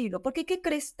propio estilo. Porque, ¿qué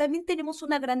crees? También tenemos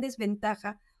una gran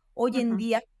desventaja hoy en Ujú,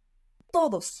 día,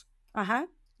 todos,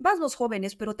 más los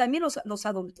jóvenes, pero también los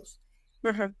adultos.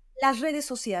 ujú. Las redes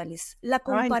sociales, la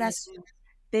Ay, no. comparación.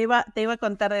 Te iba a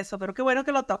contar de eso, pero qué bueno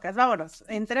que lo tocas. Vámonos,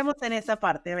 entremos en esa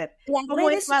parte. A ver, Las ¿cómo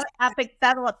redes eso ha sociales.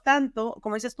 afectado a tanto,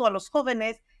 como dices tú, a los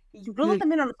jóvenes, incluso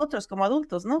también a nosotros como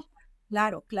adultos, ¿no?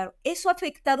 Claro, claro. Eso ha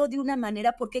afectado de una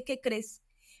manera, porque, ¿qué crees?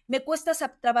 Me cuesta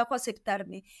trabajo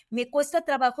aceptarme, me cuesta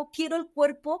trabajo, quiero el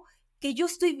cuerpo que yo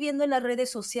estoy viendo en las redes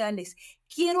sociales,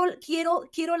 quiero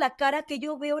la cara que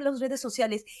yo veo en las redes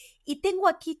sociales. Y tengo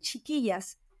aquí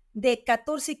chiquillas de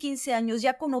 14, 15 años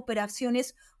ya con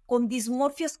operaciones, con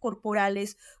dismorfias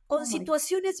corporales, con Oh my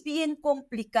situaciones bien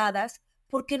complicadas,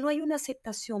 porque no hay una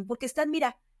aceptación, porque están,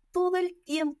 mira, todo el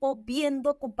tiempo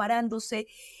viendo, comparándose,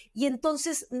 y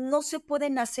entonces no se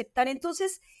pueden aceptar.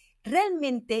 Entonces,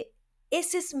 realmente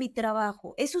ese es mi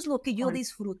trabajo, eso es lo que yo God.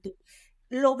 disfruto,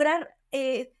 lograr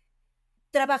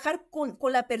trabajar con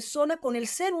la persona, con el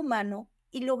ser humano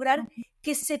y lograr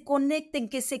que se conecten,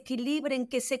 que se equilibren,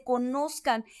 que se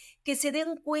conozcan, que se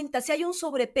den cuenta. Si hay un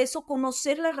sobrepeso,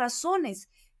 conocer las razones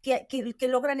que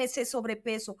logran ese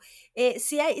sobrepeso.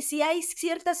 Si hay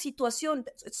cierta situación,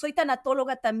 soy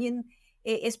tanatóloga también,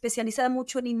 especializada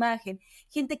mucho en imagen,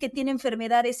 gente que tiene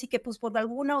enfermedades y que pues por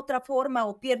alguna otra forma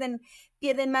o pierden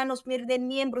manos, pierden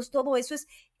miembros, todo eso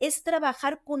es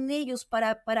trabajar con ellos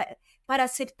para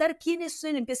aceptar quiénes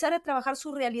son, empezar a trabajar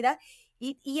su realidad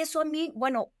y eso a mí,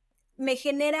 bueno, me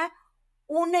genera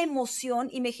una emoción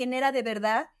y me genera de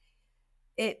verdad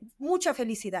mucha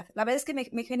felicidad. La verdad es que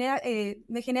me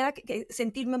genera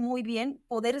sentirme muy bien,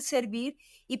 poder servir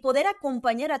y poder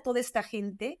acompañar a toda esta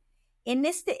gente en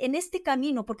este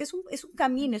camino, porque es un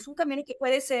camino que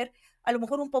puede ser a lo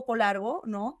mejor un poco largo,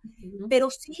 ¿no? Ujú. Pero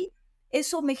sí,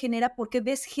 eso me genera porque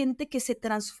ves gente que se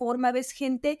transforma, ves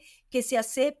gente que se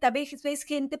acepta, ves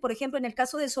gente, por ejemplo, en el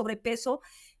caso del sobrepeso,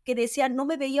 que decía, no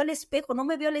me veía al espejo, no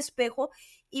me veo al espejo,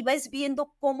 y vas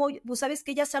viendo cómo, pues sabes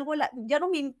que ya salgo, ya no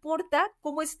me importa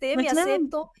cómo esté, Pues me claro,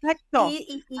 acepto, exacto,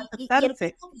 y el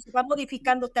aceptarse. cuerpo se va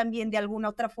modificando también de alguna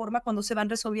otra forma cuando se van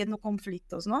resolviendo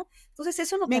conflictos, ¿no? Entonces,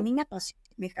 eso es lo que a Me mí me apasiona,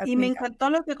 Y me me encanta. encantó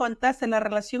lo que contaste, la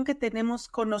relación que tenemos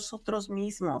con nosotros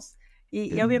mismos.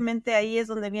 Y obviamente ahí es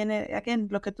donde viene, again,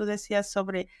 lo que tú decías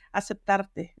sobre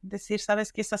aceptarte, decir,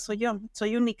 sabes que esa soy yo,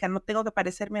 soy única, no tengo que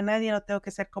parecerme a nadie, no tengo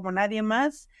que ser como nadie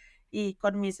más y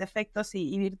con mis defectos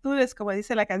y virtudes, como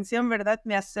dice la canción, ¿verdad?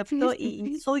 Me Sí, acepto sí, y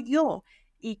sí. soy yo.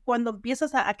 Y cuando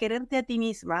empiezas a quererte a ti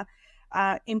misma,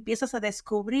 empiezas a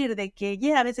descubrir de que,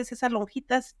 ya, a veces esas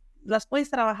lonjitas las puedes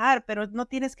trabajar, pero no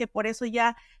tienes que por eso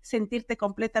ya sentirte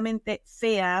completamente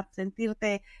fea,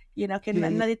 sentirte, que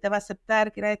nadie te va a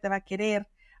aceptar, que nadie te va a querer.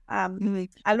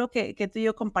 Algo que tú y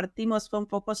yo compartimos fue un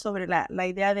poco sobre la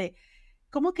idea de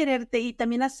cómo quererte y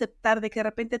también aceptar de que de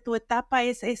repente tu etapa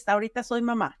es esta. Ahorita soy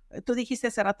mamá. Tú dijiste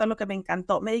hace rato lo que me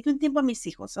encantó. Me dediqué un tiempo a mis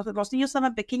hijos. O sea, los niños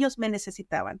estaban pequeños, me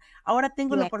necesitaban. Ahora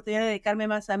tengo la Claro. oportunidad de dedicarme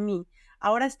más a mí.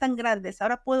 Ahora están grandes.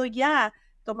 Ahora puedo ya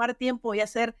tomar tiempo y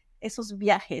hacer esos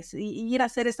viajes y ir a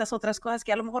hacer estas otras cosas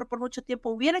que a lo mejor por mucho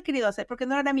tiempo hubiera querido hacer porque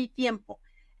no era mi tiempo.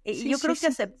 Y Sí, yo sí, creo que sí.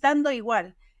 aceptando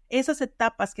igual esas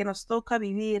etapas que nos toca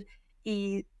vivir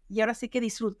y ahora sí que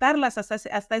disfrutarlas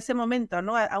hasta ese momento,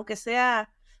 ¿no? Aunque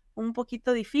sea un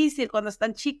poquito difícil cuando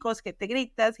están chicos, que te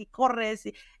gritas y corres.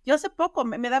 Yo hace poco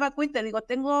me daba cuenta, digo,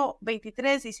 tengo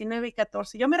 23, 19 y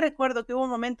 14. Yo me recuerdo que hubo un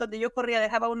momento donde yo corría,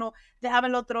 dejaba uno, dejaba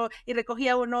el otro y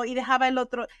recogía uno y dejaba el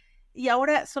otro. Y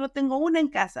ahora solo tengo una en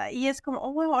casa y es como,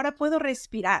 oh, wow, ahora puedo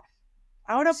respirar.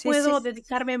 Ahora Sí, sí, puedo sí.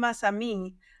 dedicarme más a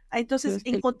mí. Entonces,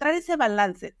 encontrar ese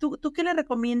balance. ¿Tú qué le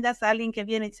recomiendas a alguien que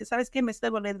viene y dice, sabes qué, me estoy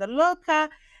volviendo loca,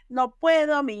 no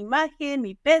puedo, mi imagen,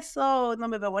 mi peso, no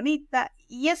me veo bonita?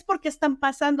 Y es porque están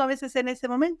pasando a veces en ese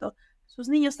momento. Sus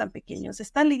niños tan pequeños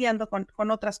están lidiando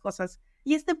con otras cosas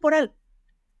y es temporal.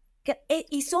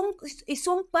 Y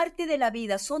son parte de la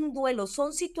vida, son duelos,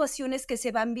 son situaciones que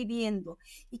se van viviendo.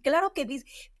 Y claro que,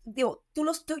 digo,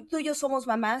 tú y yo somos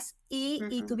mamás y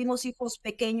Ujú. tuvimos hijos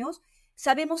pequeños,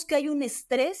 sabemos que hay un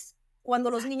estrés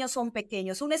cuando los niños son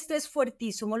pequeños, un estrés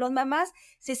fuertísimo. Las mamás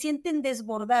se sienten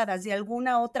desbordadas de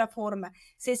alguna otra forma,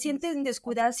 se sienten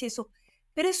descuidadas y eso,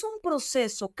 pero es un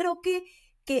proceso. Creo que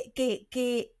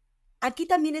aquí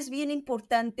también es bien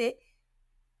importante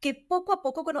que poco a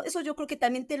poco, bueno, eso yo creo que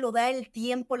también te lo da el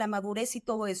tiempo, la madurez y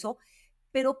todo eso,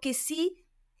 pero que sí,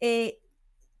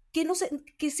 que, no se,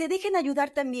 que se dejen ayudar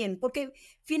también, porque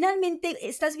finalmente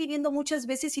estás viviendo muchas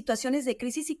veces situaciones de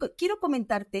crisis y quiero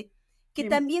comentarte que Dime.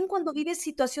 también cuando vives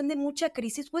situación de mucha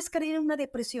crisis puedes caer en una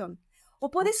depresión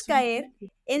o puedes caer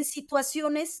Absolutamente. en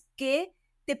situaciones que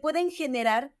te pueden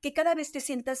generar que cada vez te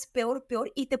sientas peor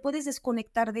y te puedes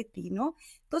desconectar de ti, ¿no?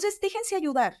 Entonces, déjense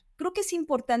ayudar. Creo que es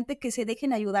importante que se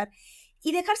dejen ayudar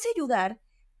y dejarse ayudar.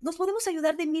 Nos podemos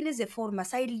ayudar de miles de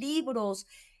formas. Hay libros,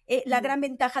 la gran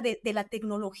ventaja de la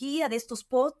tecnología, de estos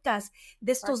podcasts,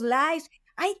 de estos lives.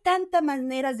 Hay tantas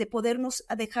maneras de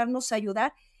dejarnos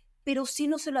ayudar, pero sí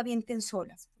no se lo avienten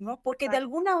solas, ¿no? Porque de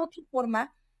alguna u otra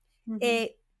forma,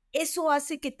 eso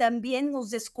hace que también nos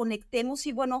desconectemos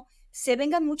y bueno, se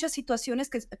vengan muchas situaciones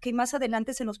que más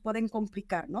adelante se nos pueden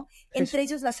complicar, ¿no? Entre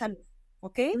ellos la salud,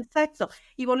 ¿ok? Exacto.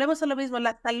 Y volvemos a lo mismo,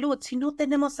 la salud. Si no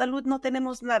tenemos salud, no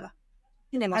tenemos nada.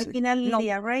 Tenemos, Al final del no,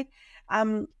 día, right?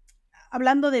 Am,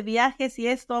 Hablando de viajes y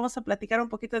esto, vamos a platicar un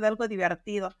poquito de algo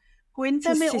divertido.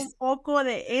 sí, Cuéntame sí, un poco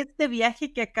de este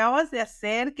viaje que acabas de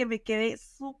hacer, que me quedé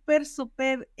súper,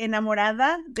 súper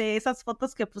enamorada de esas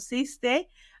fotos que pusiste.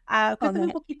 Cuéntame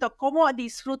un poquito, ¿cómo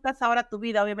disfrutas ahora tu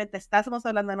vida? Obviamente, estamos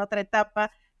hablando en otra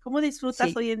etapa. ¿Cómo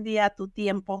disfrutas sí. hoy en día tu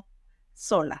tiempo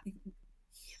sola?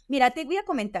 Mira, te voy a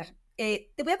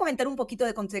comentar un poquito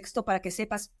de contexto para que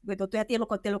sepas, bueno, tú a ti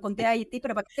te lo conté a ti,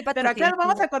 pero para que sepas, Pero porque claro,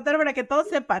 vamos a contar para que todos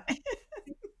sepan.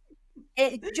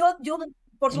 yo,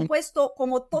 por supuesto,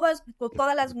 como todas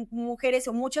las mujeres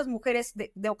o muchas mujeres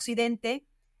de Occidente,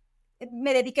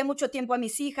 me dediqué mucho tiempo a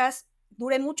mis hijas,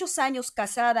 duré muchos años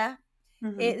casada,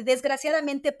 Ujú,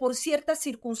 desgraciadamente por ciertas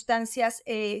circunstancias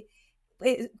eh,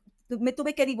 me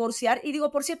tuve que divorciar y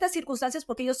digo por ciertas circunstancias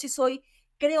porque yo sí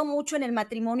creo mucho en el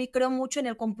matrimonio y creo mucho en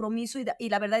el compromiso y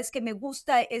la verdad es que me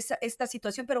gusta esta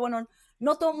situación, pero bueno,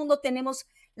 no todo el mundo tenemos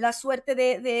la suerte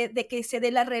de que se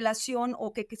dé la relación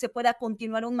o que se pueda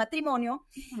continuar un matrimonio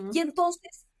y ujú.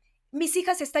 entonces mis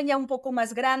hijas están ya un poco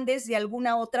más grandes de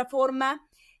alguna otra forma.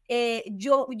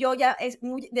 Yo ya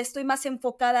estoy más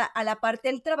enfocada a la parte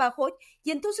del trabajo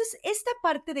y entonces esta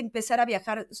parte de empezar a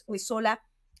viajar sola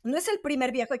no es el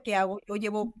primer viaje que hago. Yo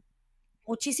llevo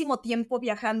muchísimo tiempo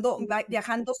viajando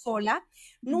sola.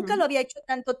 Nunca Ujú. lo había hecho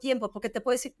tanto tiempo, porque te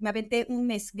puedo decir, me aventé un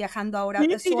mes viajando ahora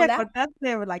Sí, sí, me sola.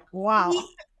 contaste, like, wow.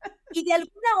 Y, y de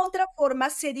alguna otra forma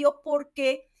se dio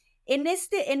porque en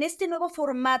este nuevo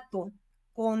formato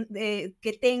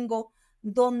que tengo,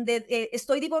 donde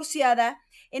estoy divorciada,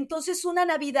 entonces una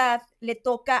Navidad le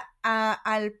toca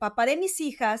al papá de mis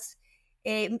hijas,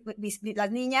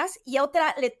 las niñas, y a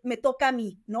otra me toca a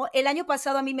mí, ¿no? El año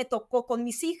pasado a mí me tocó con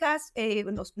mis hijas,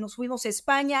 nos fuimos a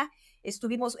España,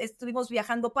 estuvimos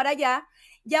viajando para allá,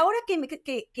 y ahora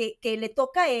que le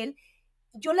toca a él,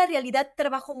 yo la realidad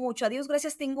trabajo mucho, a Dios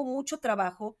gracias tengo mucho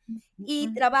trabajo y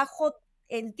Ujú. trabajo,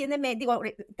 entiéndeme, digo,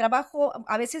 trabajo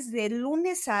a veces de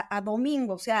lunes a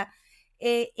domingo, o sea,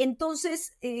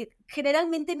 entonces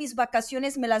generalmente mis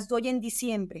vacaciones me las doy en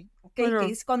diciembre, ¿ok? Que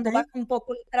Ujú, es cuando baja okey. un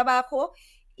poco el trabajo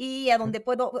y a donde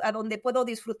puedo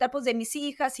disfrutar pues de mis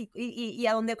hijas y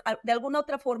de alguna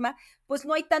otra forma pues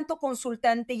no hay tanto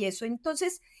consultante y eso.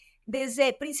 Entonces,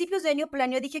 desde principios de año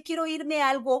planeo, dije, quiero irme a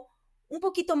algo un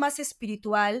poquito más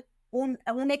espiritual,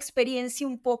 una experiencia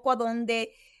un poco a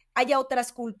donde haya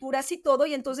otras culturas y todo,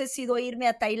 y entonces decido irme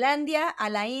a Tailandia, a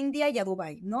la India y a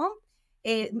Dubái, ¿no?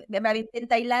 Me aventé en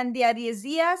Tailandia 10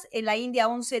 días, en la India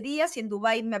 11 días y en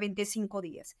Dubái me aventé 5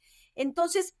 días.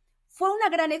 Entonces, fue una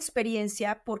gran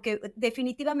experiencia porque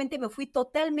definitivamente me fui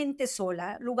totalmente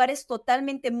sola, lugares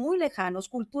totalmente muy lejanos,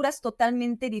 culturas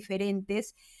totalmente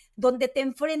diferentes, donde te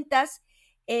enfrentas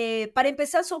para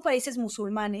empezar, son países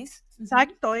musulmanes.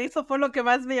 Ujú. Exacto, eso fue lo que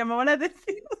más me llamó la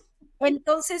atención.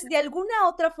 Entonces, de alguna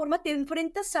otra forma, te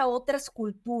enfrentas a otras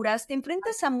culturas, te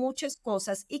enfrentas a muchas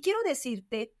cosas. Y quiero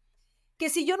decirte que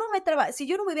si yo no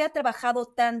me hubiera trabajado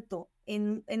tanto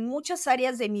en muchas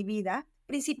áreas de mi vida,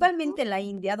 principalmente en la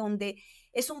India, donde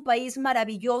es un país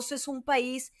maravilloso, es un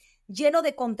país lleno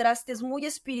de contrastes, muy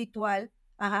espiritual,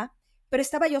 ajá, pero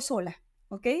estaba yo sola,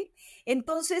 ¿ok?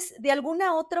 Entonces, de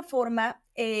alguna otra forma,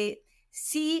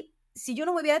 si yo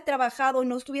no me hubiera trabajado y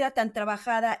no estuviera tan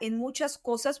trabajada en muchas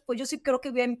cosas, pues yo sí creo que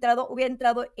hubiera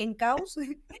entrado en caos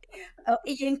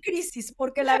y en crisis,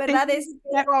 porque la verdad es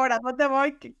 ¿Qué hago ahora? ¿Dónde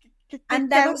voy? ¿Qué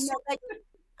andaba hago? sola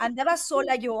andaba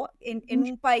sola yo en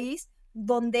un país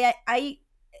donde hay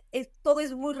todo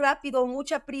es muy rápido,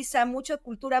 mucha prisa, mucha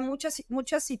cultura,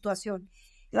 mucha situación.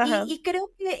 Ajá. Y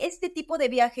creo que este tipo de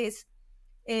viajes,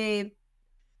 el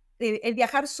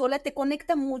viajar sola te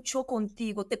conecta mucho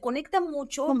contigo, te conecta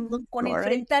mucho con Correcto.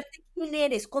 enfrentarte quién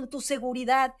eres, con tu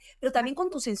seguridad, pero también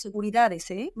con tus inseguridades,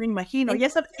 ¿eh? Me imagino, y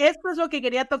eso es lo que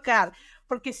quería tocar,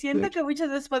 porque siento que muchas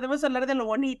veces podemos hablar de lo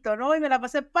bonito, ¿no? Y me la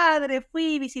pasé padre,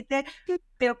 fui, visité,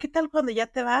 pero ¿qué tal cuando ya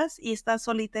te vas y estás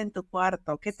solita en tu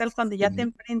cuarto? ¿Qué tal cuando ya te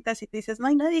enfrentas y te dices, no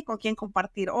hay nadie con quien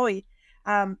compartir hoy?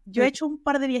 Yo he hecho un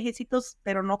par de viajecitos,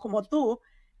 pero no como tú,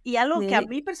 y algo que a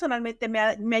mí personalmente me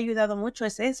ha ayudado mucho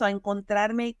es eso, a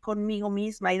encontrarme conmigo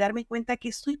misma y darme cuenta que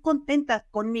estoy contenta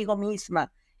conmigo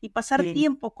misma y pasar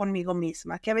tiempo conmigo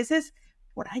misma, que a veces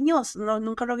por años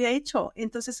nunca lo había hecho.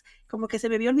 Entonces, como que se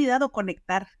me había olvidado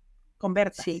conectar con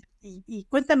Bertha. Sí. Y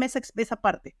cuéntame esa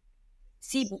parte.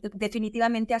 Sí,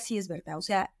 definitivamente así es, ¿verdad? O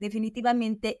sea,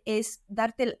 definitivamente es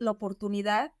darte la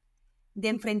oportunidad de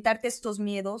enfrentarte a estos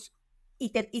miedos y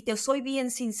te soy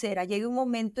bien sincera. Llegué un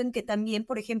momento en que también,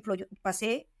 por ejemplo, yo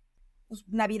pasé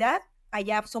Navidad,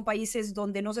 allá son países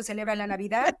donde no se celebra la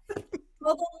Navidad,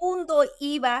 todo el mundo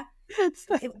iba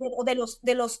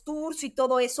de los tours y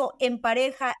todo eso en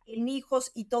pareja, en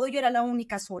hijos y todo, yo era la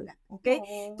única sola, ¿ok?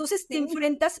 Entonces te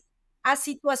enfrentas a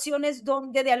situaciones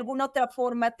donde de alguna otra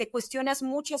forma te cuestionas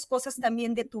muchas cosas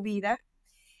también de tu vida,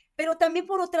 pero también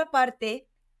por otra parte,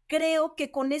 creo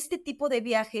que con este tipo de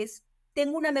viajes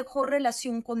tengo una mejor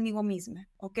relación conmigo misma,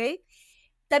 ¿ok?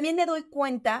 También me doy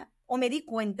cuenta o me di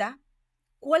cuenta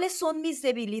cuáles son mis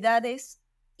debilidades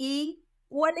y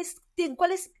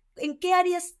en qué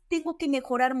áreas tengo que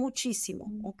mejorar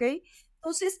muchísimo, ¿ok?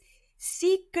 Entonces,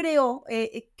 sí creo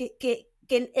que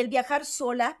el viajar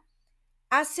sola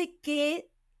hace que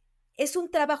es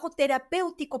un trabajo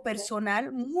terapéutico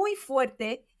personal muy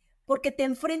fuerte porque te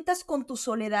enfrentas con tu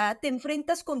soledad, te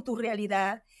enfrentas con tu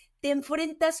realidad, te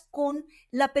enfrentas con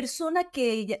la persona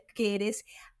que eres.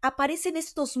 Aparecen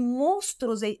estos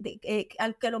monstruos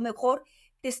al que a lo mejor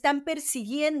te están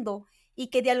persiguiendo y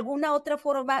que de alguna otra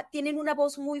forma tienen una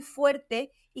voz muy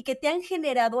fuerte y que te han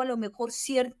generado a lo mejor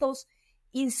ciertas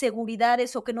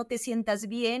inseguridades o que no te sientas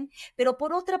bien, pero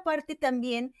por otra parte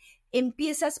también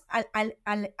empiezas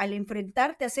al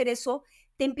enfrentarte a hacer eso,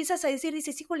 te empiezas a decir,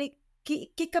 dices, híjole,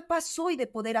 ¿qué capaz soy de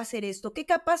poder hacer esto? ¿Qué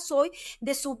capaz soy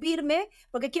de subirme?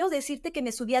 Porque quiero decirte que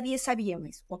me subí a 10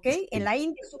 aviones, ¿ok? En la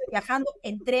India estuve viajando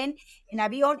en tren, en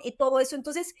avión y todo eso.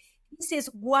 Entonces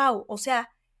dices, wow, o sea,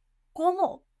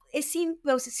 ¿cómo? Es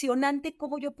impresionante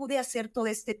cómo yo pude hacer todo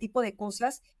este tipo de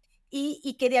cosas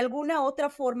y que de alguna otra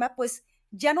forma, pues,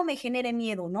 ya no me genere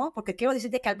miedo, ¿no? Porque quiero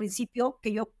decirte que al principio,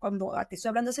 que yo cuando te estoy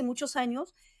hablando hace muchos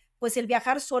años, pues el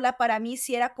viajar sola para mí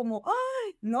sí era como,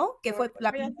 ¡ay! ¿No? Que fue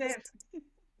la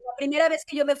primera vez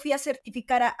que yo me fui a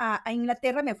certificar a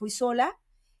Inglaterra, me fui sola,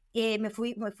 me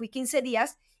fui 15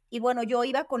 días y bueno, yo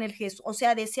iba con el Jesús, o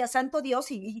sea, decía, santo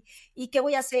Dios, ¿y qué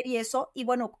voy a hacer? Y eso, y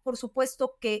bueno, por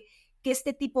supuesto que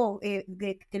este tipo,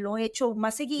 que lo he hecho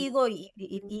más seguido y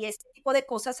este tipo de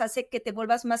cosas hace que te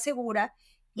vuelvas más segura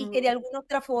y que de alguna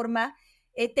otra forma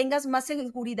tengas más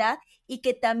seguridad y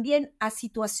que también a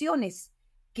situaciones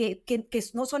que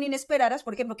no son inesperadas.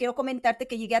 Por ejemplo, quiero comentarte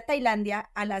que llegué a Tailandia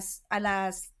a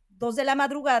las 2 de la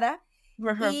madrugada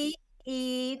Ajá.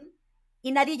 y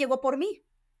nadie llegó por mí.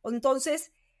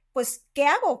 Entonces, pues, ¿qué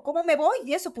hago? ¿Cómo me voy?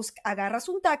 Y eso, pues, agarras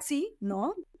un taxi,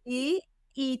 ¿no? Y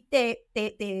te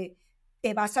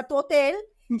vas a tu hotel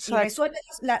y Exacto. resuelves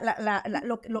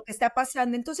lo que está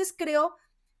pasando. Entonces, creo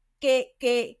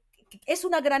que es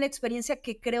una gran experiencia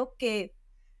que creo que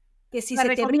si La se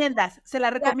te brinda, recomiendas, se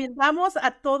la recomendamos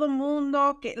a todo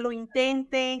mundo que lo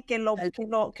intenten, que lo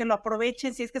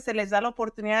aprovechen si es que se les da la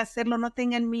oportunidad de hacerlo, no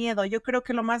tengan miedo. Yo creo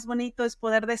que lo más bonito es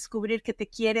poder descubrir que te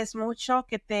quieres mucho,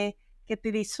 que te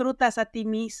disfrutas a ti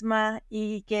misma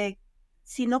y que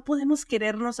si no podemos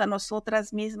querernos a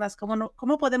nosotras mismas,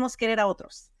 ¿cómo podemos querer a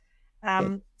otros?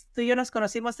 Tú y yo nos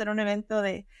conocimos en un evento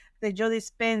de Joe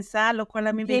Dispenza, lo cual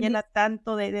a mí me llena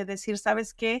tanto de decir,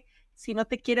 ¿sabes qué? Si no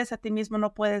te quieres a ti mismo,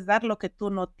 no puedes dar lo que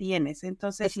tú no tienes.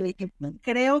 Entonces,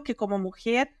 creo que como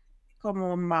mujer,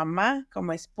 como mamá,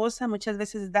 como esposa, muchas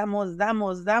veces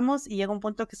damos y llega un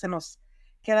punto que se nos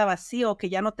queda vacío, que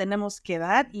ya no tenemos que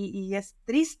dar y es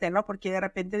triste, ¿no? Porque de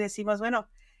repente decimos, bueno,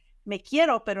 me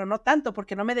quiero, pero no tanto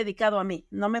porque no me he dedicado a mí,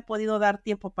 no me he podido dar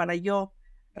tiempo para yo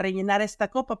rellenar esta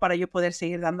copa para yo poder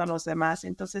seguir dando a los demás.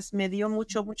 Entonces me dio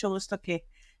mucho, mucho gusto que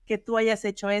tú hayas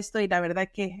hecho esto y la verdad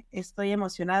que estoy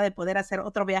emocionada de poder hacer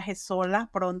otro viaje sola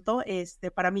pronto,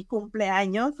 para mi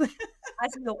cumpleaños.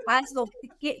 hazlo, hazlo.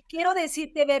 Quiero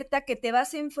decirte, Berta, que te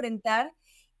vas a enfrentar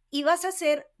y vas a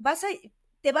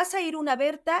te vas a ir una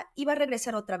Bertha y va a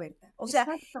regresar otra Bertha. O sea,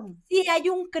 Exacto. sí hay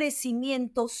un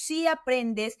crecimiento, sí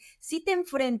aprendes, sí te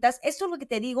enfrentas. Eso es lo que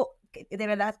te digo, que de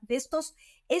verdad, de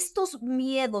estos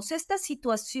miedos, estas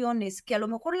situaciones que a lo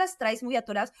mejor las traes muy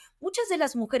atoradas. Muchas de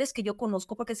las mujeres que yo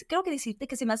conozco, porque creo que decirte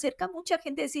que se me acerca mucha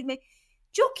gente a decirme,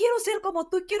 yo quiero ser como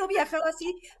tú, quiero viajar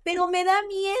así, pero me da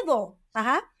miedo.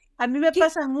 Ajá. A mí me ¿Qué?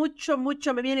 pasa mucho,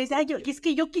 me viene y dice: "Ay, es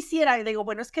que yo quisiera", y digo: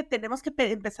 "Bueno, es que tenemos que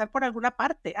empezar por alguna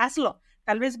parte, hazlo,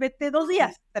 tal vez vete 2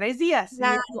 días, 3 días",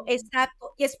 y Claro,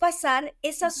 exacto. Y es pasar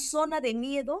esa zona de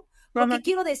miedo, ajá, porque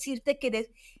quiero decirte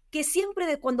que siempre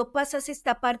de cuando pasas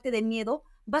esta parte de miedo,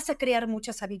 vas a crear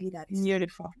muchas habilidades,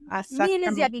 beautiful,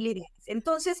 miles de exactamente, habilidades.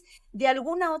 Entonces, de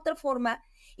alguna otra forma,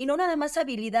 y no nada más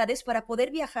habilidades para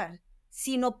poder viajar,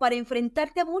 sino para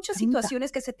enfrentarte a muchas pregunta.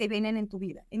 situaciones que se te vienen en tu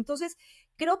vida. Entonces,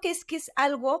 creo que es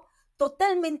algo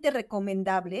totalmente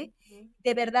recomendable.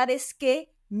 De verdad es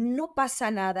que no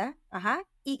pasa nada, ajá,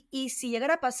 y si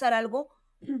llegara a pasar algo,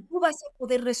 tú vas a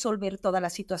poder resolver todas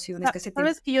las situaciones que se te.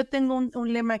 Sabes que yo tengo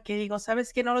un lema que digo: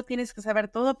 "Sabes que no lo tienes que saber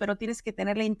todo, pero tienes que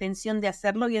tener la intención de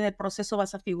hacerlo, y en el proceso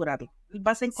vas a figurarlo.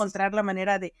 Vas a Sí, encontrar la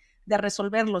manera de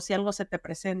resolverlo si algo se te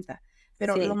presenta".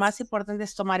 Pero lo sí, más importante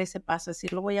es tomar ese paso,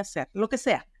 decir: "Lo voy a hacer", lo que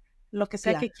sea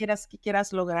claro. que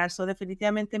quieras lograr. So,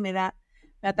 definitivamente me da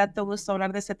tanto gusto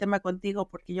hablar de ese tema contigo,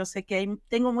 porque yo sé que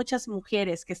tengo muchas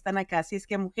mujeres que están acá, así es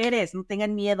que mujeres, no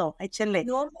tengan miedo, échenle,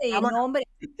 vámonos. No, hombre,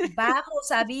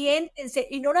 vamos, aviéntense,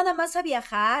 y no nada más a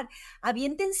viajar,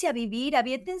 aviéntense a vivir,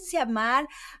 aviéntense a amar,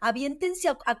 aviéntense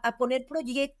a poner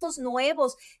proyectos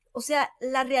nuevos. O sea,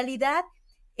 la realidad,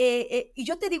 y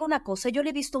yo te digo una cosa, yo lo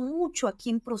he visto mucho aquí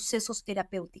en procesos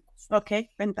terapéuticos.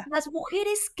 Okey, cuenta. Las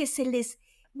mujeres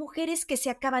que se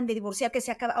acaban de divorciar, que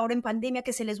se acaba ahora en pandemia,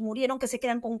 que se les murieron, que se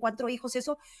quedan con 4 hijos,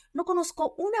 eso, no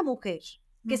conozco una mujer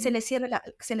que Ujú, se le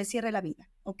cierre la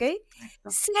vida, ¿ok?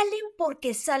 correcto. Salen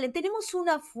porque salen. Tenemos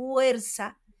una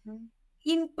fuerza Ujú,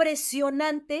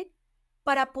 impresionante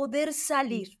para poder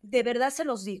sí, salir, de verdad se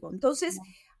los digo. Entonces,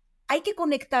 hay que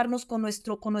conectarnos con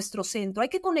nuestro centro, hay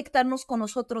que conectarnos con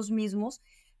nosotros mismos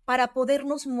para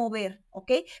podernos mover,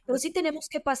 ¿ok? Pero sí tenemos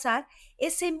que pasar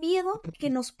ese miedo que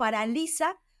nos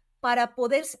paraliza para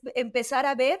poder empezar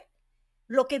a ver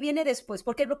lo que viene después,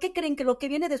 porque lo que creen que lo que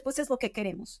viene después es lo que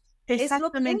queremos. Es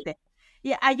lo que exactamente.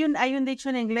 Y hay un dicho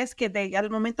en inglés que al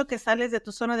momento que sales de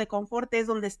tu zona de confort es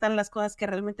donde están las cosas que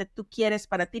realmente tú quieres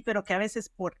para ti, pero que a veces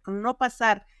por no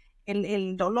pasar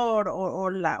el dolor o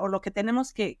lo que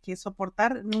tenemos que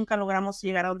soportar, nunca logramos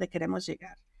llegar a donde queremos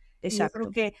llegar. Y yo creo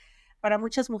exacto. que para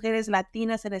muchas mujeres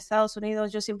latinas en Estados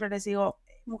Unidos, yo siempre les digo: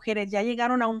 "Mujeres, ya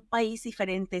llegaron a un país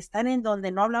diferente, están en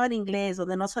donde no hablaban inglés,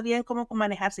 donde no sabían cómo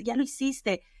manejarse, ya lo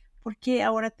hiciste, ¿por qué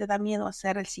ahora te da miedo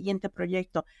hacer el siguiente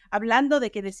proyecto?". Hablando de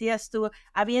que decías tú,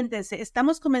 aviéntense,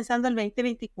 estamos comenzando el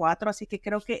 2024, así que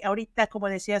creo que ahorita, como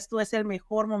decías tú, es el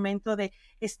mejor momento de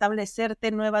establecerte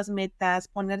nuevas metas,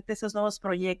 ponerte esos nuevos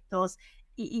proyectos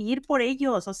y ir por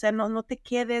ellos, o sea, no te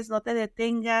quedes, no te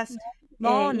detengas,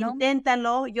 No, no.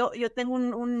 inténtalo. Yo tengo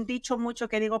un dicho mucho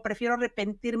que digo: "Prefiero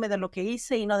arrepentirme de lo que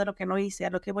hice y no de lo que no hice". A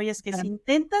lo que voy es que si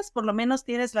intentas, por lo menos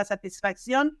tienes la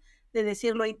satisfacción de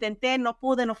decir: "Lo intenté, no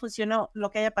pude, no funcionó", lo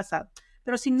que haya pasado.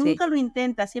 Pero si Sí, nunca lo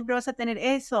intentas, siempre vas a tener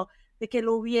eso de que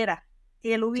lo hubiera,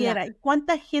 que lo claro, hubiera. ¿Y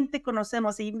cuánta gente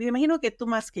conocemos? Y me imagino que tú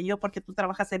más que yo, porque tú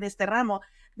trabajas en este ramo,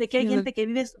 de que hay gente que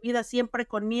vive su vida siempre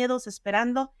con miedos,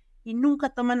 esperando, y nunca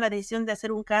toman la decisión de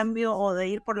hacer un cambio o de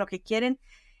ir por lo que quieren,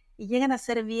 y llegan a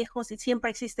ser viejos y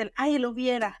siempre existe el: "Ay, el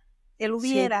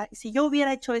sí. hubiera, si yo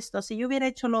hubiera hecho esto, si yo hubiera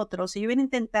hecho lo otro, si yo hubiera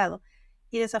intentado",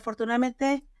 y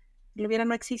desafortunadamente el hubiera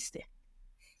no existe.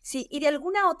 Sí, y de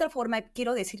alguna otra forma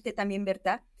quiero decirte también,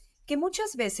 Berta, que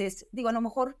muchas veces, digo, a lo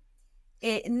mejor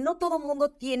no todo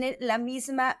mundo tiene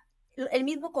el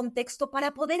mismo contexto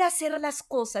para poder hacer las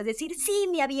cosas, decir, sí,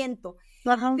 me aviento.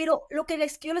 Ajá, Pero lo que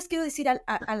yo les quiero decir a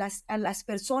las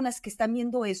personas que están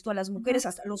viendo esto, a las ujú, mujeres,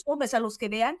 hasta a los hombres, a los que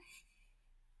vean,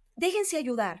 déjense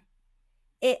ayudar.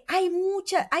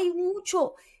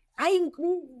 Hay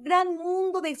un gran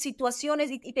mundo de situaciones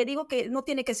y te digo que no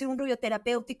tiene que ser un rollo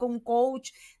terapéutico, un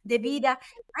coach de vida.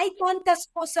 Hay tantas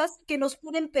cosas que nos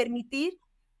pueden permitir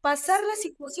pasar la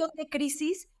situación de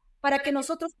crisis para que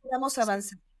nosotros podamos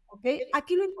avanzar, ¿ok?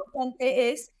 Aquí lo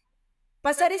importante es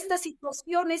pasar estas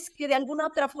situaciones que de alguna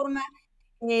otra forma,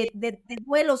 de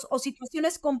duelos o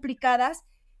situaciones complicadas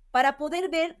para poder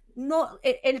ver no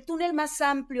el túnel más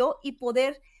amplio y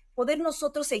poder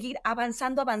nosotros seguir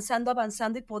avanzando, avanzando,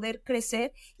 avanzando y poder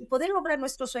crecer y poder lograr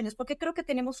nuestros sueños, porque creo que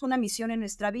tenemos una misión en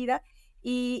nuestra vida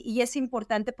y es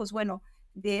importante, pues bueno,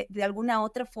 de alguna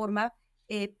otra forma,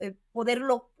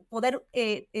 poderlo poder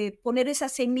poner esa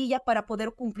semilla para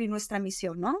poder cumplir nuestra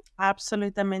misión, ¿no?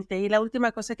 Absolutamente. Y la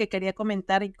última cosa que quería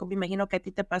comentar, y me imagino que a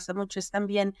ti te pasa mucho, es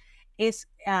también,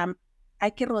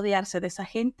 hay que rodearse de esa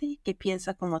gente que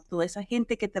piensa como tú, esa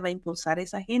gente que te va a impulsar,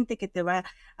 esa gente que te va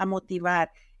a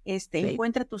motivar. Sí.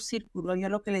 Encuentra tu círculo. Yo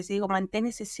lo que les digo, mantén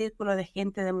ese círculo de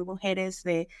gente, de mujeres,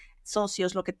 de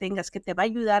socios, lo que tengas, que te va a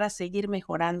ayudar a seguir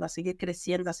mejorando, a seguir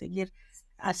creciendo, a seguir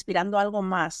aspirando a algo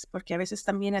más, porque a veces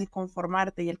también el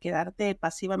conformarte y el quedarte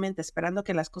pasivamente esperando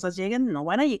que las cosas lleguen, no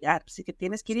van a llegar, así que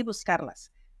tienes que ir y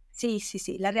buscarlas. Sí, sí,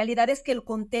 sí. La realidad es que el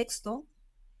contexto,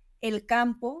 el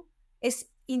campo,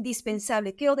 es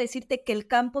indispensable. Quiero decirte que el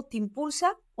campo te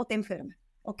impulsa o te enferma,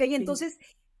 ¿ok? Sí, Entonces,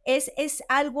 es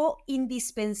algo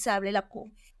indispensable.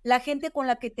 La gente con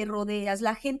la que te rodeas,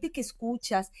 la gente que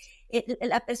escuchas,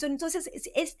 la persona. Entonces,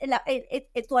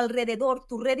 tu alrededor,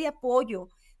 tu red de apoyo,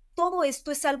 todo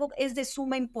esto es algo, es de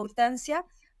suma importancia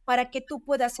para que tú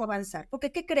puedas avanzar.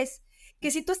 Porque, ¿qué crees?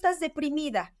 Que si tú estás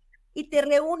deprimida y te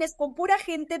reúnes con pura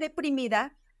gente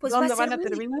deprimida, pues va a ¿dónde ser van a muy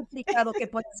terminar? complicado que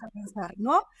puedas avanzar,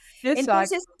 ¿no? Exacto.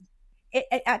 Entonces,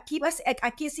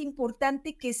 aquí es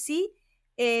importante que sí,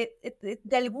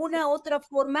 de alguna otra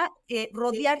forma,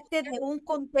 rodearte de un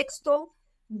contexto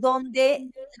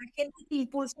donde la gente te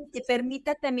impulse y te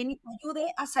permita también y te ayude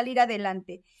a salir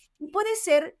adelante. Y puede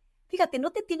ser, fíjate,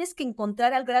 no te tienes que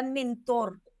encontrar al gran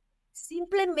mentor,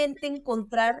 simplemente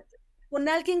encontrar con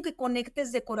alguien que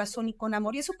conectes de corazón y con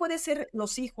amor. Y eso puede ser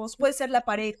los hijos, puede ser la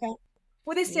pareja,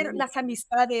 puede ser Sí, las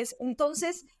amistades.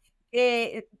 Entonces,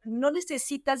 no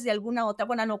necesitas de alguna otra,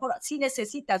 bueno, a lo mejor sí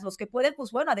necesitas, los que pueden,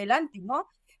 pues bueno, adelante, ¿no?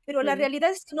 Pero la sí.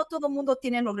 realidad es que no todo el mundo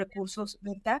tiene los recursos,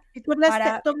 ¿verdad? Y tú hablaste,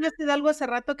 Para tú hablaste de algo hace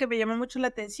rato que me llamó mucho la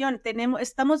atención.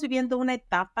 Estamos viviendo una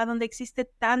etapa donde existe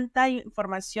tanta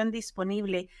información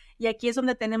disponible y aquí es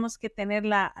donde tenemos que tener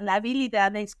la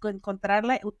habilidad de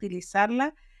encontrarla,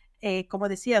 utilizarla. Como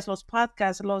decías, los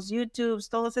podcasts, los YouTubes,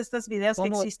 todos estos videos que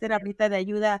como existen ahorita de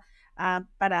ayuda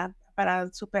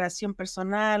para superación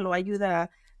personal o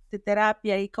ayuda de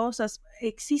terapia y cosas.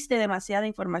 Existe demasiada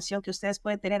información que ustedes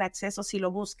pueden tener acceso si lo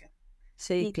buscan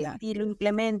sí, claro. y lo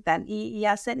implementan y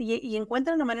hacen y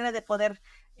encuentran una manera de poder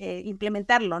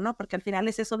implementarlo, ¿no? Porque al final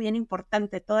es eso bien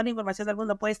importante. Toda la información del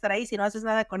mundo puede estar ahí. Si no haces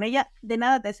nada con ella, de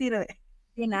nada te sirve.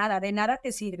 De nada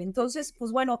te sirve. Entonces,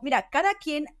 pues bueno, mira, cada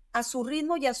quien a su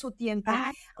ritmo y a su tiempo.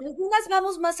 Ay, Algunas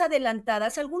vamos más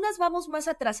adelantadas, algunas vamos más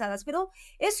atrasadas, pero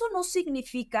eso no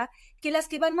significa que las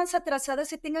que van más atrasadas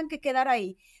se tengan que quedar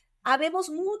ahí. Habemos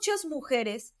muchas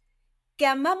mujeres que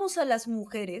amamos a las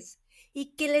mujeres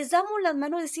y que les damos las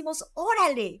manos y decimos,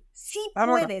 órale, sí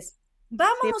vámonos. puedes, Sí,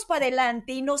 vámonos para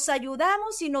adelante y nos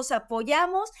ayudamos y nos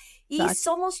apoyamos y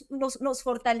exacto. nos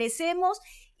fortalecemos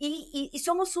y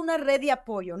somos una red de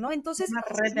apoyo, ¿no? Entonces, Una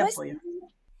red de no, apoyo.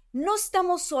 no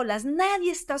estamos solas,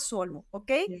 nadie está solo,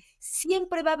 ¿ok? Sí.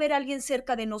 Siempre va a haber alguien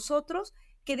cerca de nosotros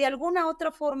que de alguna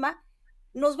otra forma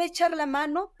nos va a echar la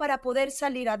mano para poder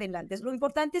salir adelante. Lo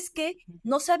importante es que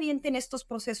no se avienten estos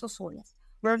procesos solas,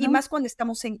 y ¿Verdad? más cuando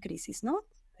estamos en crisis, ¿no?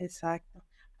 Exacto.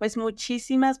 Pues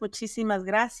muchísimas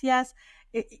gracias.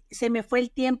 Se me fue el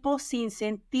tiempo sin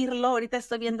sentirlo. Ahorita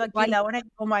estoy viendo aquí Igual, la hora.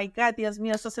 Oh my God, Dios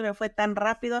mío, esto se me fue tan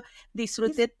rápido.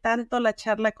 Disfruté tanto la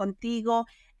charla contigo.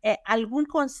 ¿Algún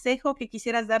consejo que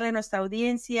quisieras darle a nuestra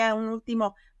audiencia? ¿Un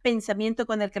último pensamiento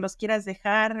con el que los quieras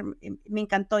dejar? Me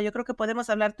encantó. Yo creo que podemos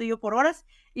hablar tú y yo por horas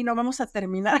y no vamos a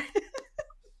terminar.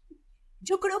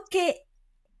 yo creo que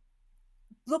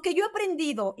lo que yo he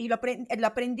aprendido y lo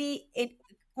aprendí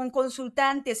con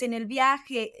consultantes, en el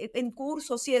viaje, en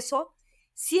cursos y eso,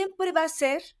 siempre va a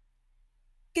ser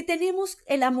que tenemos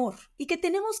el amor y que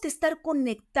tenemos que estar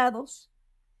conectados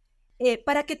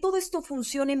para que todo esto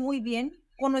funcione muy bien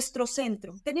con nuestro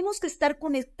centro. Tenemos que estar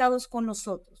conectados con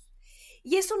nosotros.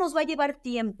 Y eso nos va a llevar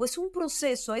tiempo, es un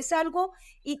proceso, es algo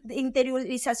de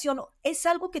interiorización, es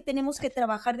algo que tenemos que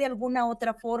trabajar de alguna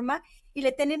otra forma y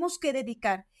le tenemos que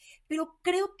dedicar. Pero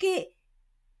creo que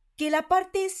la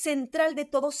parte central de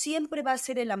todo siempre va a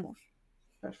ser el amor.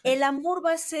 El Perfecto. amor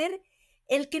va a ser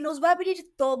el que nos va a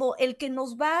abrir todo, el que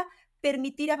nos va a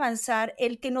permitir avanzar,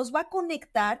 el que nos va a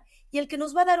conectar y el que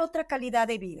nos va a dar otra calidad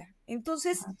de vida.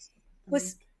 Entonces, pues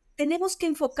Absolutamente. tenemos que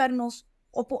enfocarnos,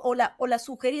 o la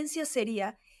sugerencia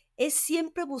sería, es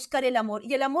siempre buscar el amor.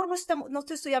 Y el amor no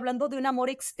te estoy hablando de un amor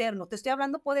externo, te estoy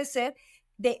hablando, puede ser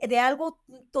de algo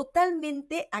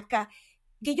totalmente acá.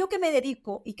 Que me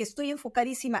dedico y que estoy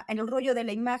enfocadísima en el rollo de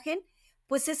la imagen,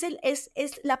 pues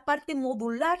es la parte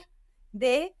modular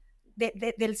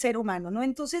del ser humano, ¿no?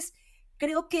 Entonces,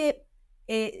 creo que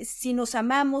si nos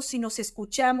amamos, si nos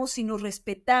escuchamos, si nos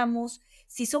respetamos,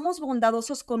 si somos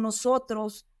bondadosos con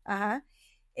nosotros, ajá,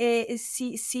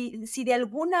 si de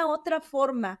alguna otra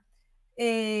forma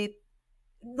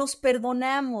nos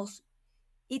perdonamos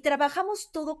y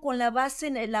trabajamos todo con la base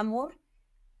en el amor,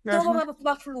 todo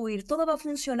va a fluir, todo va a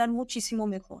funcionar muchísimo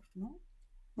mejor, ¿no?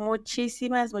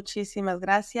 Muchísimas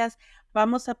gracias.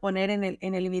 Vamos a poner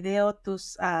en el video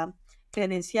tus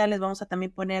credenciales. Vamos a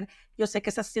también poner, yo sé que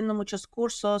estás haciendo muchos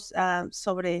cursos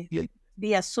sobre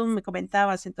vía Zoom, me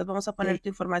comentabas, entonces vamos a poner tu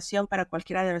información para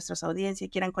cualquiera de nuestras audiencias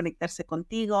que quieran conectarse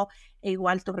contigo, e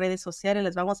igual tus redes sociales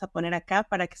las vamos a poner acá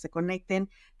para que se conecten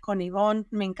con Ivonne.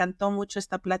 Me encantó mucho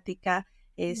esta plática.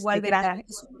 Igual, Bertha,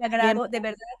 es un agrado, de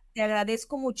verdad, te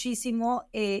agradezco muchísimo,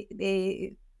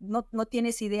 no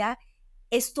tienes idea,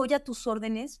 estoy a tus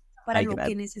órdenes para lo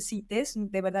que necesites,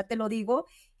 de verdad te lo digo,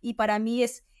 y para mí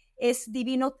es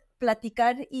divino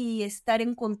platicar y estar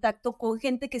en contacto con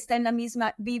gente que está en la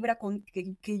misma vibra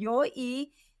que yo,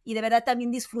 y de verdad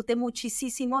también disfruté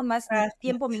muchísimo, más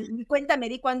tiempo, mi cuenta me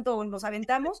di cuánto nos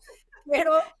aventamos,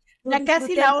 pero ya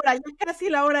casi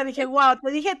la hora, dije, wow, te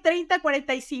dije 30,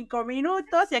 45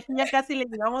 minutos y aquí ya casi le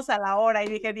llegamos a la hora y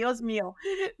dije, Dios mío,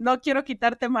 no quiero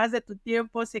quitarte más de tu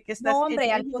tiempo, sé que estás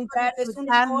al contrario, es un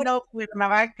honor.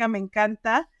 Cuernavaca, me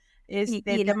encanta,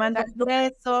 te mando un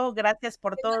beso, gracias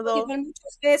por todo.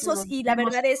 Muchos besos y la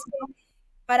verdad es que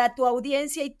para tu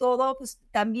audiencia y todo, pues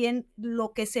también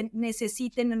lo que se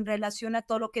necesiten en relación a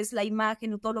todo lo que es la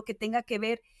imagen o todo lo que tenga que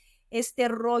ver este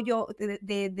rollo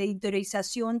de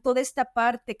interiorización, toda esta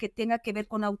parte que tenga que ver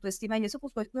con autoestima y eso,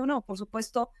 pues bueno, por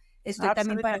supuesto, estoy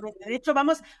también para... De hecho,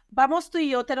 vamos tú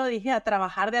y yo, te lo dije, a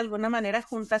trabajar de alguna manera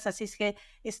juntas, así es que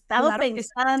he estado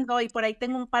pensando y por ahí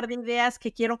tengo un par de ideas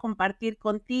que quiero compartir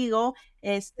contigo,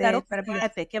 pero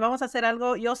fíjate, que vamos a hacer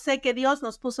algo, yo sé que Dios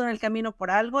nos puso en el camino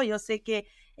por algo, yo sé que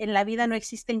en la vida no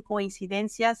existen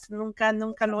coincidencias, nunca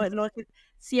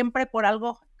siempre por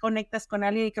algo conectas con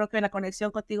alguien y creo que la conexión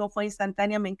contigo fue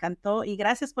instantánea, me encantó y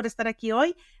gracias por estar aquí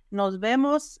hoy. Nos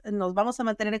vemos, nos vamos a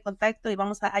mantener en contacto y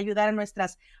vamos a ayudar a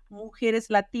nuestras mujeres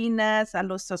latinas, a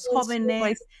nuestros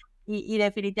jóvenes y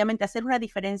definitivamente hacer una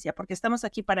diferencia, porque estamos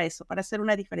aquí para eso, para hacer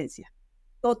una diferencia.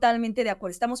 Totalmente de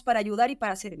acuerdo, estamos para ayudar y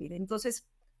para servir. Entonces,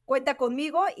 cuenta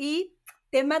conmigo y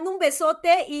te mando un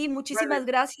besote y muchísimas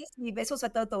gracias y besos a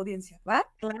toda tu audiencia, ¿va?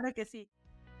 Claro que sí.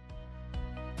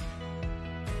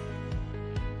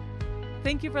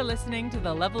 Thank you for listening to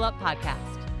the Level Up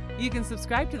Podcast. You can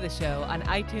subscribe to the show on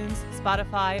iTunes,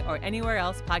 Spotify, or anywhere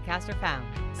else podcasts are found,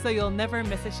 so you'll never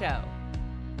miss a show.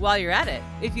 While you're at it,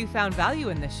 if you found value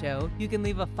in this show, you can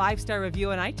leave a 5-star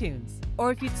review on iTunes.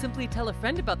 Or if you'd simply tell a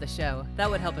friend about the show, that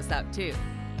would help us out too.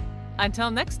 Until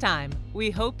next time,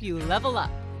 we hope you level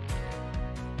up.